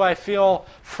times do I feel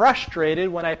frustrated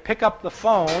when I pick up the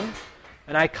phone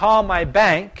and I call my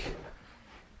bank?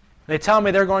 They tell me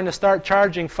they're going to start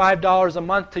charging $5 a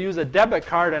month to use a debit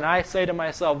card, and I say to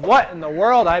myself, what in the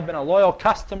world? I've been a loyal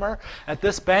customer at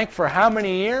this bank for how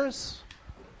many years?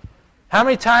 How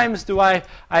many times do I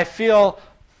feel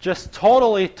just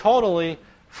totally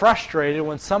frustrated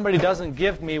when somebody doesn't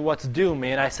give me what's due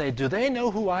me, and I say, do they know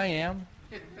who I am?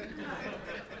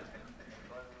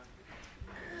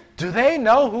 Do they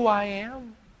know who I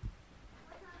am?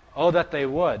 Oh, that they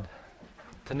would.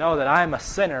 To know that I'm a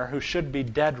sinner who should be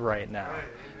dead right now,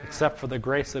 except for the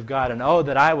grace of God. And oh,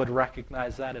 that I would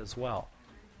recognize that as well.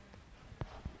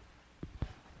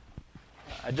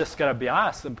 I just got to be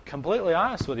honest, I'm completely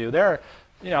honest with you.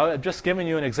 I've just given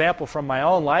you an example from my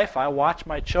own life. I watch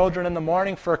my children in the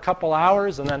morning for a couple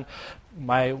hours, and then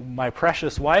my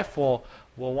precious wife will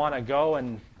want to go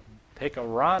and take a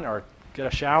run or get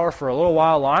a shower for a little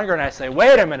while longer, and I say,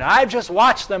 wait a minute, I've just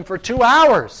watched them for 2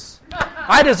 hours.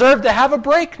 I deserve to have a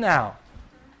break now.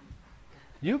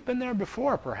 You've been there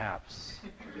before, perhaps.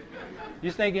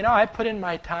 You think, I put in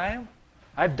my time.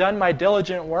 I've done my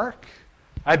diligent work.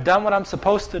 I've done what I'm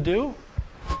supposed to do.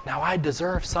 Now I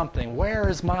deserve something. Where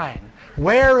is mine?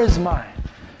 Where is mine?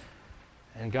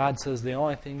 And God says the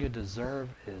only thing you deserve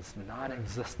is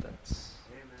non-existence.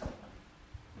 Amen.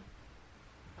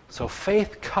 So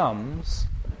faith comes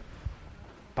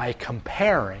by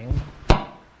comparing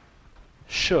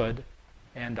should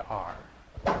and are.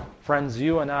 Friends,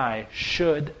 you and I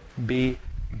should be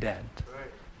dead.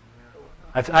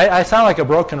 I sound like a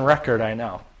broken record, I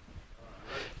know.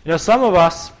 Some of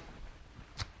us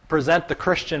present the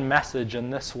Christian message in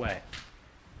this way.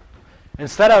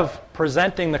 Instead of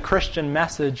presenting the Christian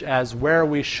message as where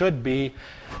we should be,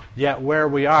 yet where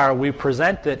we are, we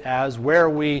present it as where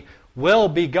we will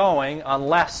be going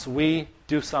unless we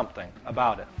do something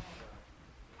about it.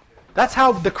 That's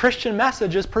how the Christian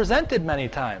message is presented many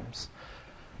times.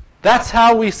 That's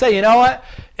how we say, you know what?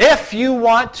 If you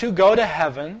want to go to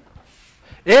heaven,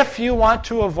 if you want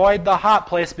to avoid the hot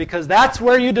place because that's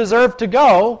where you deserve to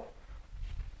go,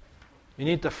 you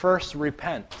need to first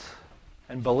repent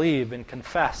and believe and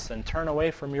confess and turn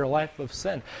away from your life of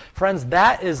sin. Friends,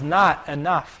 that is not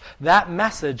enough. That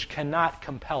message cannot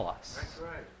compel us. That's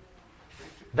right.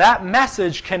 That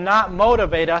message cannot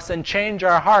motivate us and change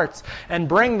our hearts and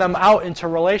bring them out into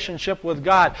relationship with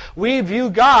God. We view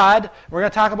God, we're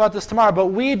going to talk about this tomorrow, but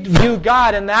we view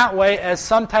God in that way as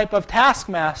some type of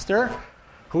taskmaster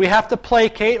who we have to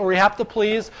placate, or we have to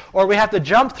please, or we have to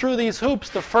jump through these hoops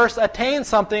to first attain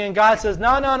something. And God says,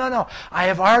 no. I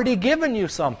have already given you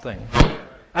something.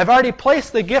 I've already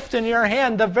placed the gift in your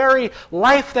hand. The very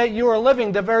life that you are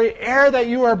living, the very air that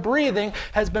you are breathing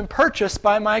has been purchased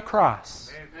by my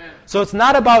cross. Amen. So it's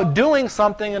not about doing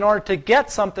something in order to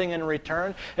get something in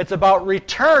return. It's about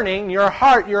returning your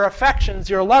heart, your affections,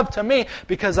 your love to me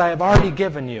because I have already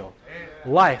given you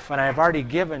life and I have already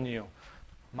given you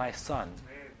my Son.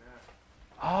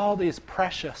 All these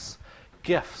precious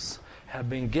gifts have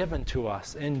been given to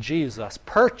us in Jesus,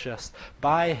 purchased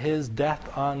by His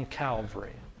death on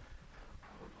Calvary.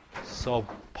 So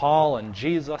Paul and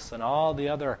Jesus and all the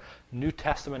other New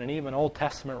Testament and even Old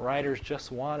Testament writers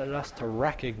just wanted us to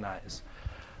recognize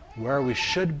where we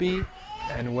should be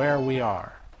and where we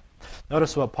are.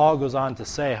 Notice what Paul goes on to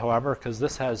say, however, because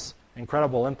this has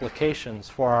incredible implications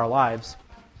for our lives.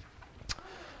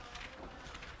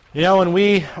 When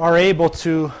we are able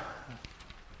to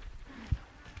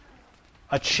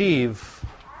achieve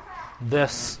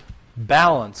this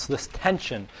balance, this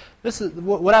tension, this is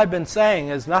what I've been saying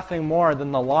is nothing more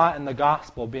than the law and the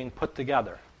gospel being put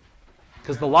together.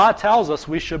 Because the law tells us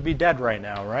we should be dead right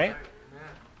now, right?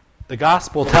 The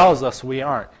gospel tells us we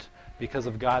aren't because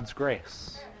of God's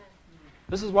grace.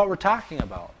 This is what we're talking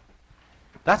about.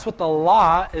 That's what the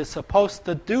law is supposed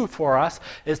to do for us,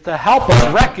 is to help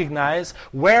us recognize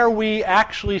where we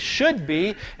actually should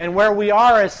be and where we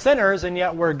are as sinners and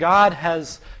yet where God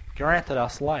has granted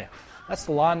us life. That's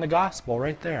the law and the gospel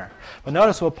right there. But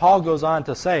notice what Paul goes on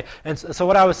to say. And so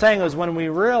what I was saying is when we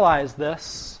realize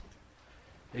this,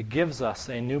 it gives us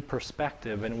a new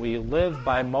perspective and we live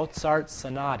by Mozart's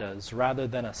sonatas rather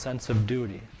than a sense of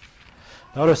duty.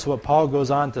 Notice what Paul goes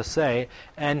on to say.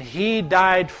 And He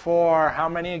died for how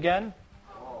many again?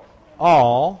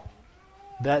 All,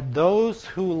 that those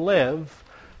who live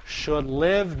should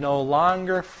live no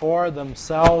longer for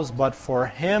themselves, but for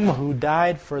Him who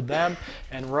died for them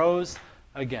and rose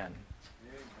again.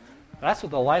 That's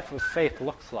what the life of faith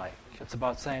looks like. It's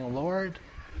about saying, Lord,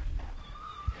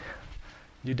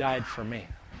 You died for me.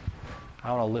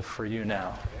 I want to live for You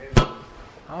now.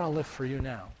 I want to live for You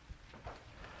now.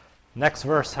 Next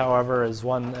verse, however, is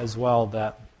one as well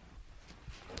that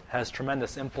has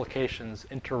tremendous implications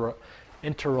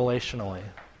interrelationally.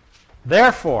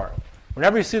 Therefore,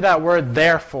 whenever you see that word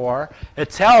therefore, it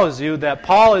tells you that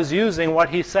Paul is using what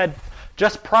he said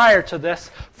just prior to this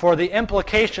for the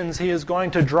implications he is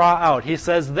going to draw out. He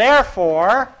says,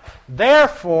 therefore,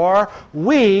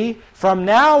 we, from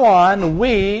now on,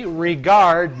 we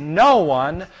regard no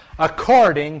one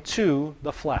according to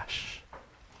the flesh.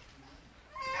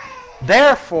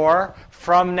 Therefore,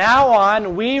 from now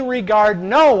on, we regard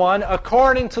no one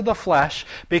according to the flesh,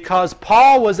 because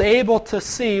Paul was able to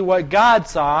see what God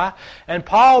saw, and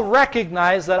Paul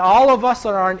recognized that all of us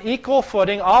are on equal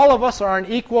footing, all of us are on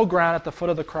equal ground at the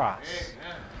foot of the cross.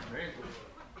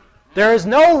 There is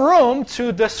no room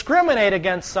to discriminate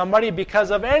against somebody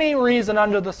because of any reason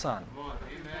under the sun.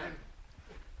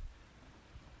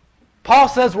 Paul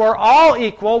says we're all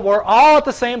equal, we're all at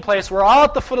the same place, we're all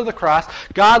at the foot of the cross.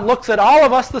 God looks at all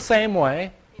of us the same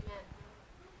way. Amen.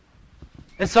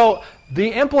 And so the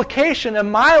implication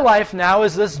in my life now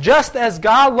is this: just as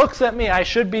God looks at me, I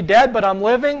should be dead, but I'm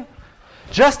living.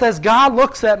 Just as God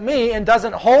looks at me and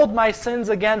doesn't hold my sins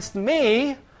against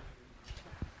me,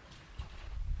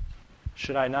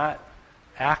 should I not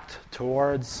act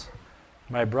towards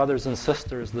my brothers and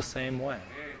sisters the same way?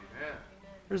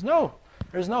 There's no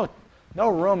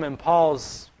room in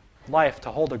Paul's life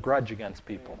to hold a grudge against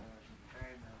people.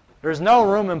 There's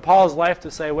no room in Paul's life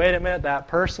to say, wait a minute, that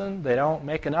person, they don't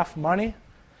make enough money.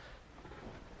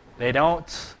 They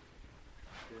don't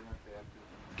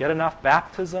get enough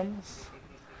baptisms.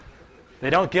 They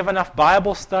don't give enough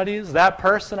Bible studies. That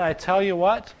person, I tell you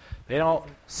what, they don't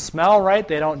smell right.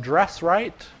 They don't dress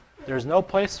right. There's no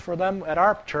place for them at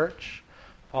our church.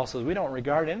 Paul says we don't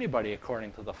regard anybody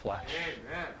according to the flesh.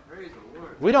 Amen. Praise the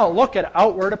Lord. We don't look at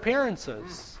outward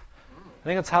appearances. I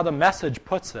think that's how the Message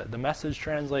puts it, the Message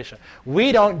translation.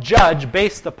 We don't judge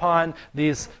based upon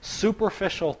these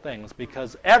superficial things,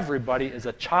 because everybody is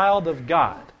a child of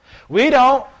God. We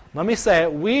don't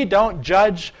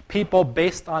judge people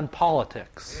based on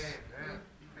politics.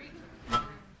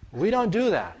 We don't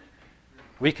do that.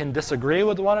 We can disagree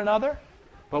with one another,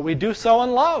 but we do so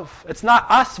in love. It's not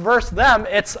us versus them,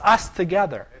 it's us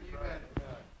together.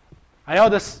 I know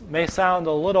this may sound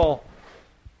a little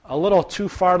too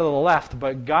far to the left,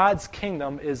 but God's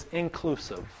kingdom is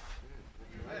inclusive.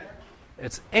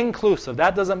 It's inclusive.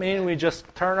 That doesn't mean we just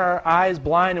turn our eyes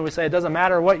blind and we say it doesn't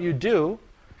matter what you do.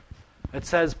 It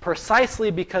says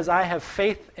precisely because I have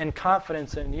faith and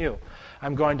confidence in you,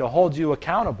 I'm going to hold you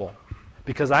accountable,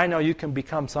 because I know you can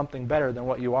become something better than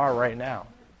what you are right now.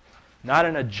 Not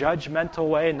in a judgmental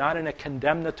way, not in a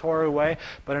condemnatory way,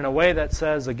 but in a way that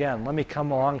says, again, let me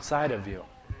come alongside of you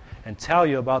and tell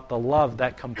you about the love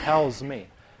that compels me,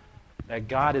 that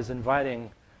God is inviting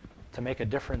to make a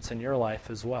difference in your life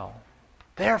as well.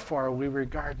 Therefore, we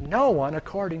regard no one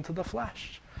according to the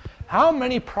flesh. How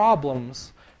many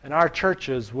problems in our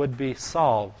churches would be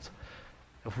solved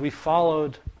if we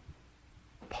followed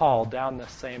Paul down the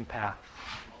same path?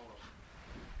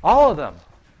 All of them.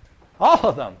 All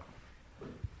of them.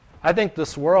 I think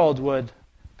this world would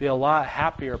be a lot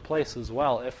happier place as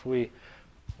well if we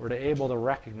were to able to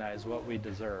recognize what we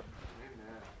deserve.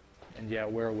 And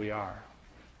yet where we are.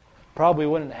 Probably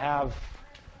wouldn't have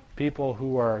people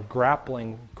who are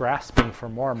grasping for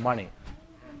more money.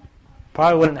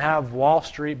 Probably wouldn't have Wall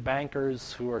Street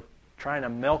bankers who are trying to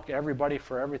milk everybody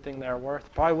for everything they're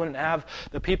worth. Probably wouldn't have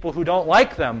the people who don't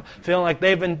like them feeling like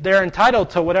they're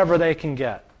entitled to whatever they can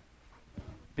get.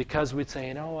 Because we'd say,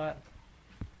 you know what?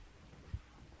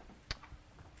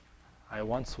 I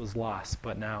once was lost,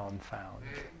 but now I'm found.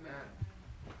 Amen.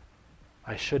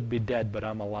 I should be dead, but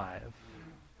I'm alive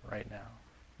right now.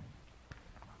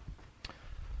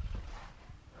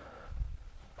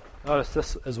 Notice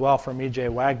this as well from E.J.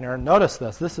 Wagner. Notice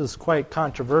this. This is quite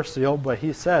controversial, but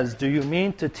he says, do you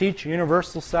mean to teach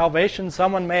universal salvation,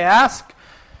 someone may ask?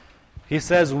 He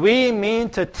says, we mean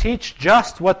to teach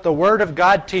just what the Word of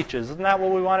God teaches. Isn't that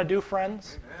what we want to do,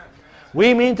 friends?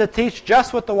 We mean to teach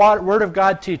just what the Word of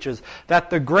God teaches, that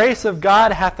the grace of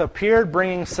God hath appeared,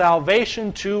 bringing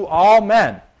salvation to all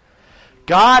men.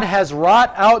 God has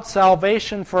wrought out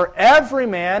salvation for every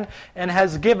man and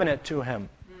has given it to him.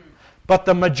 But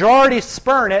the majority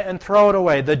spurn it and throw it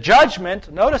away. The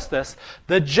judgment, notice this,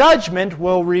 the judgment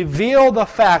will reveal the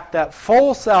fact that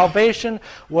full salvation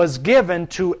was given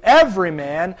to every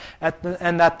man,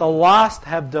 and that the lost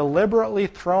have deliberately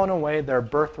thrown away their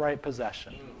birthright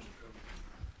possession.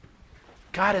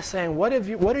 God is saying, what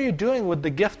are you doing with the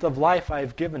gift of life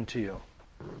I've given to you?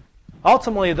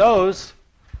 Ultimately, those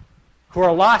who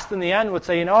are lost in the end would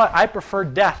say, you know what, I prefer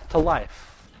death to life.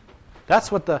 That's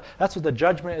what the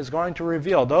judgment is going to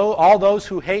reveal. Though all those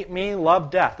who hate me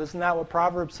love death. Isn't that what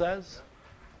Proverbs says?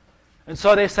 And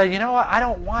so they say, you know what, I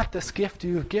don't want this gift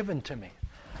you've given to me.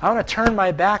 I want to turn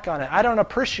my back on it. I don't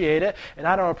appreciate it, and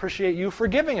I don't appreciate you for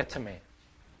giving it to me.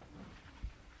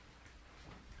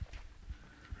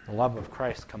 The love of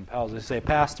Christ compels. They say,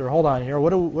 Pastor, hold on here.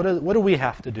 What do we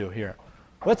have to do here?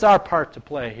 What's our part to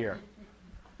play here?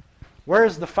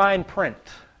 Where's the fine print?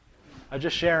 I'm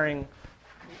just sharing,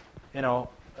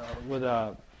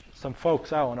 some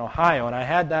folks out in Ohio, and I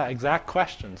had that exact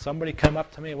question. Somebody come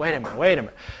up to me, wait a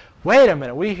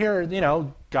minute. We hear,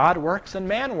 God works and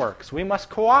man works. We must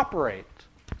cooperate.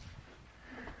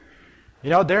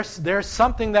 There's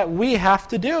something that we have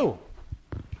to do.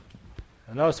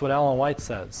 And notice what Ellen White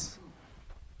says.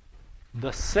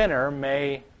 The sinner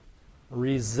may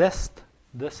resist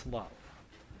this love,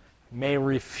 may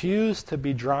refuse to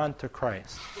be drawn to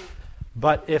Christ.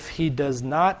 But if he does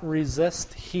not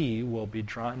resist, he will be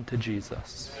drawn to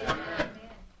Jesus.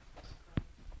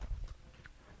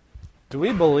 Do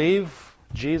we believe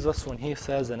Jesus when he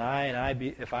says,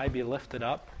 if I be lifted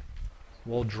up,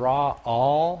 will draw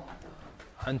all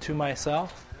unto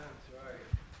myself?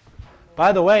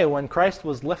 By the way, when Christ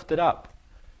was lifted up,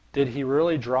 did he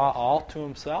really draw all to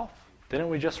himself? Didn't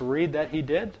we just read that he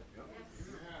did?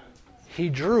 He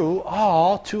drew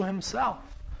all to himself.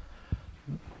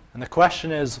 And the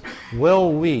question is,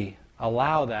 will we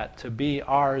allow that to be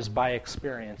ours by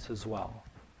experience as well?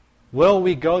 Will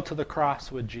we go to the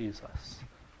cross with Jesus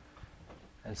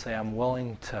and say, I'm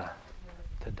willing to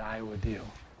die with you?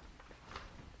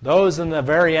 Those in the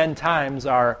very end times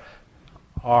are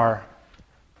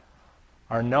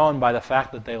known by the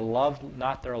fact that they loved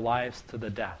not their lives to the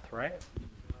death, right?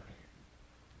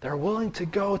 They're willing to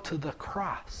go to the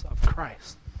cross of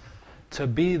Christ, to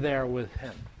be there with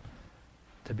him,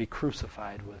 to be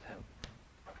crucified with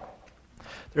him.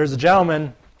 There's a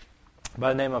gentleman by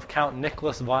the name of Count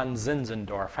Nicholas von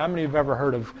Zinzendorf. How many of you have ever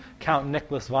heard of Count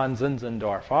Nicholas von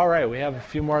Zinzendorf? All right, we have a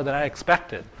few more than I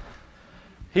expected.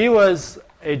 He was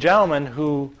a gentleman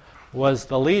who was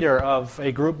the leader of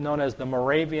a group known as the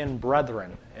Moravian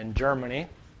Brethren in Germany.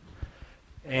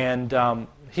 And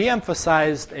he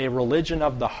emphasized a religion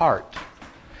of the heart.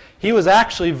 He was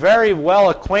actually very well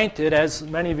acquainted, as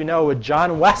many of you know, with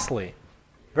John Wesley.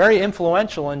 Very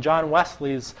influential in John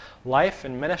Wesley's life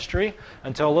and ministry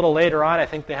until a little later on. I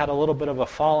think they had a little bit of a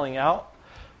falling out.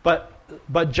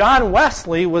 But John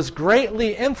Wesley was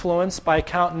greatly influenced by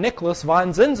Count Nicholas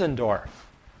von Zinzendorf.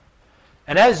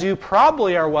 And as you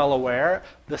probably are well aware,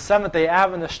 the Seventh-day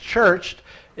Adventist Church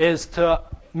is in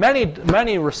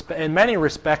many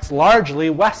respects largely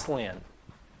Wesleyan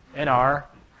in our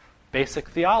basic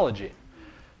theology.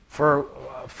 For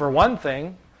one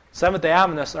thing, Seventh-day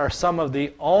Adventists are some of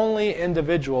the only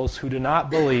individuals who do not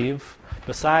believe,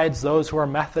 besides those who are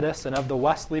Methodists and of the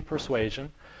Wesley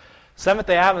persuasion,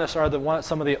 Seventh-day Adventists are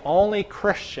some of the only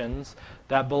Christians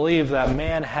that believe that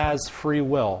man has free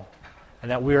will and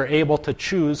that we are able to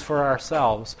choose for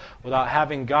ourselves without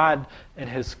having God in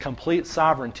his complete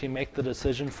sovereignty make the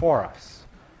decision for us.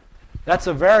 That's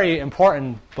a very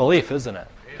important belief, isn't it?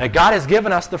 That God has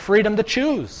given us the freedom to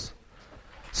choose.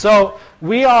 So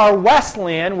we are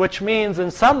Wesleyan, which means in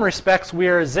some respects we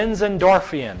are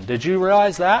Zinzendorfian. Did you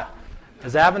realize that?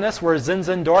 As Adventists, we're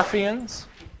Zinzendorfians.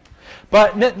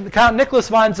 But Count Nicholas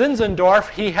von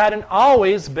Zinzendorf, he hadn't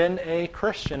always been a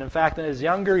Christian. In fact, in his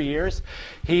younger years,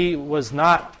 he was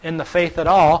not in the faith at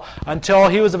all until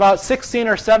he was about 16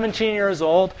 or 17 years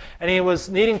old, and he was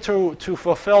needing to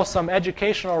fulfill some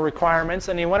educational requirements,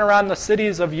 and he went around the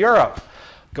cities of Europe,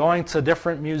 going to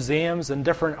different museums and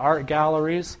different art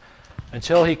galleries,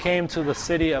 until he came to the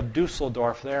city of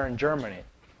Dusseldorf there in Germany.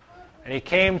 And he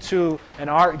came to an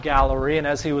art gallery, and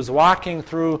as he was walking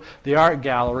through the art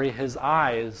gallery, his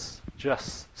eyes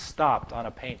just stopped on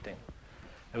a painting.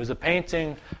 It was a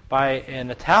painting by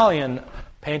an Italian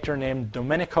painter named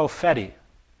Domenico Feti.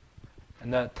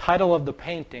 And the title of the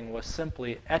painting was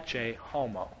simply Ecce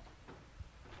Homo,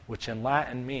 which in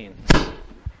Latin means,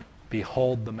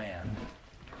 behold the man.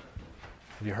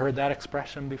 Have you heard that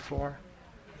expression before?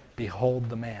 Behold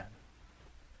the man.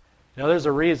 You know, there's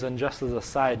a reason, just as a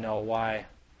side note, why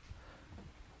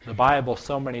the Bible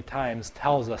so many times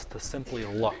tells us to simply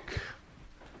look.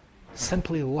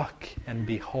 Simply look and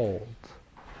behold.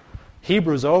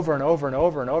 Hebrews over and over and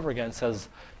over and over again says,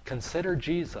 consider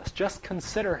Jesus. Just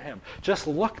consider him. Just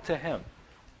look to him.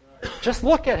 Just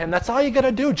look at him. That's all you got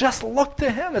to do. Just look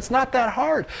to him. It's not that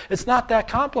hard. It's not that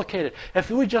complicated. If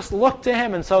we just look to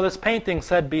him. And so this painting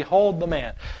said, behold the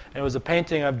man. And it was a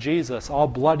painting of Jesus, all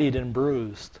bloodied and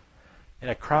bruised, and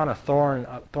a crown of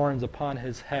thorns upon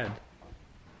his head.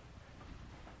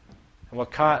 And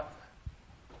what caught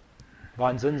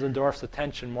von Zinzendorf's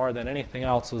attention more than anything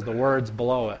else was the words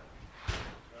below it.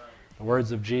 The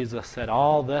words of Jesus said,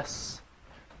 all this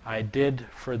I did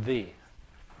for thee.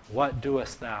 What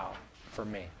doest thou for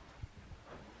me?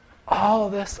 All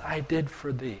this I did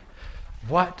for thee.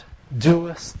 What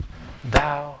doest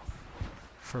thou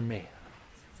for me?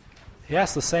 He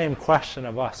asks the same question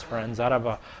of us, friends. Out of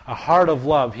a heart of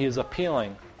love, he is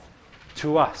appealing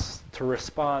to us to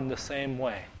respond the same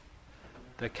way.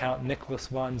 that Count Nicholas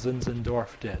von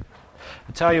Zinzendorf did.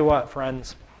 I tell you what,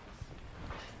 friends,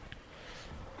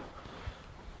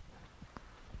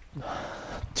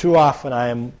 too often I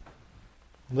am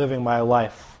living my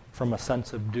life from a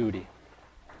sense of duty.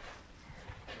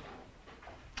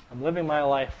 I'm living my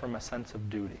life from a sense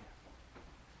of duty.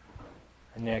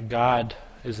 And yet God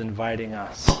is inviting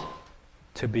us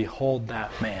to behold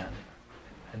that man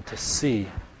and to see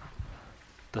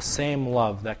the same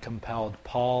love that compelled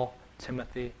Paul,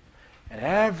 Timothy, and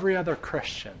every other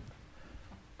Christian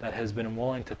that has been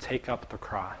willing to take up the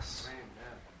cross. Amen.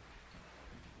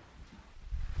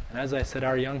 And as I said,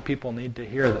 our young people need to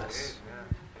hear this.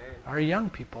 Amen. Our young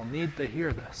people need to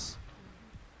hear this.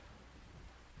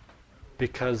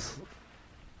 Because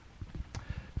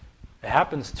it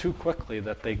happens too quickly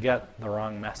that they get the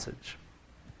wrong message.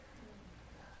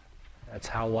 That's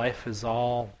how life is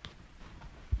all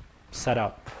set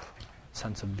up,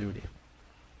 sense of duty.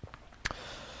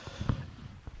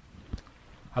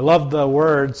 I love the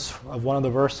words of one of the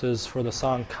verses for the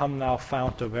song, "Come Thou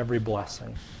Fount of Every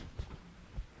Blessing."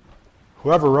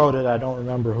 Whoever wrote it, I don't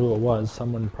remember who it was.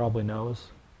 Someone probably knows.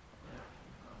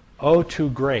 "Oh, to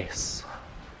grace,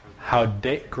 how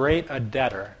great a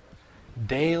debtor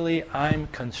daily I'm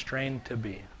constrained to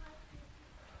be.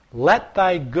 Let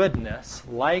thy goodness,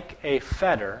 like a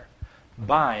fetter,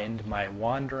 bind my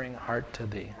wandering heart to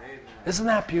thee." Amen. Isn't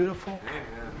that beautiful?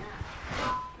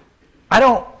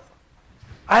 Amen.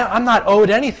 I'm not owed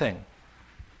anything.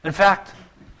 In fact,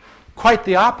 quite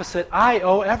the opposite. I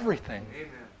owe everything. Amen.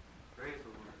 Praise the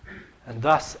Lord. And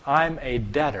thus I'm a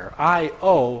debtor. I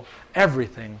owe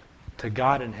everything to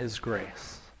God and His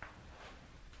grace.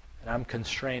 And I'm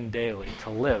constrained daily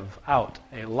to live out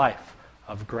a life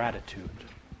of gratitude.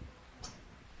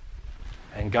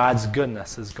 And God's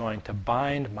goodness is going to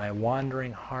bind my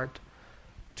wandering heart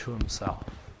to Himself.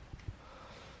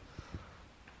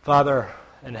 Father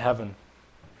in heaven,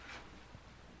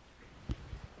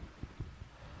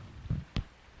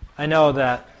 I know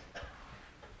that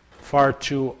far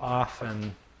too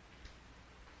often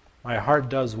my heart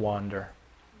does wander.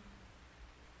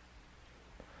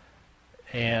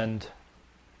 And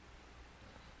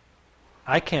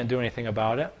I can't do anything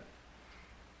about it.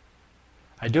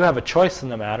 I do have a choice in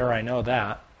the matter, I know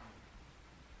that.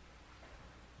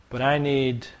 But I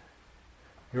need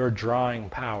your drawing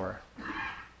power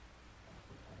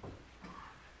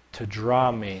to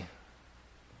draw me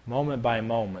moment by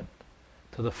moment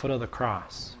to the foot of the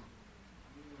cross,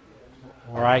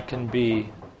 where I can be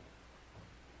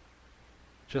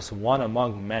just one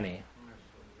among many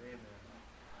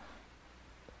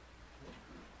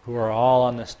who are all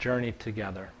on this journey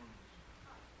together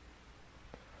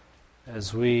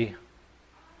as we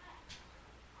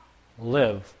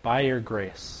live by your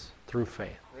grace through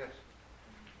faith.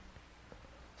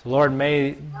 So Lord,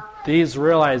 may these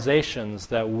realizations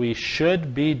that we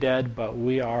should be dead but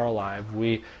we are alive,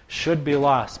 we should be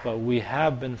lost but we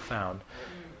have been found,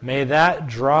 may that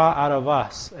draw out of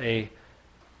us a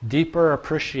deeper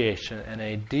appreciation and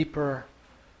a deeper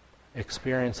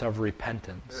experience of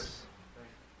repentance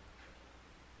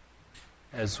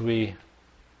as we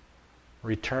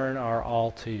return our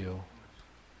all to you,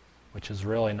 which is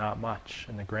really not much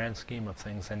in the grand scheme of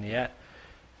things, and yet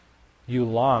you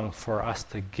long for us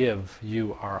to give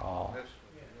you our all.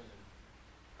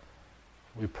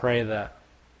 We pray that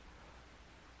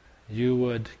you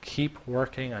would keep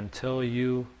working until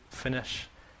you finish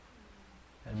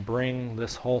and bring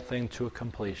this whole thing to a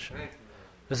completion.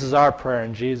 This is our prayer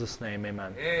in Jesus' name,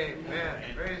 amen. Amen.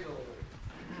 Praise the Lord.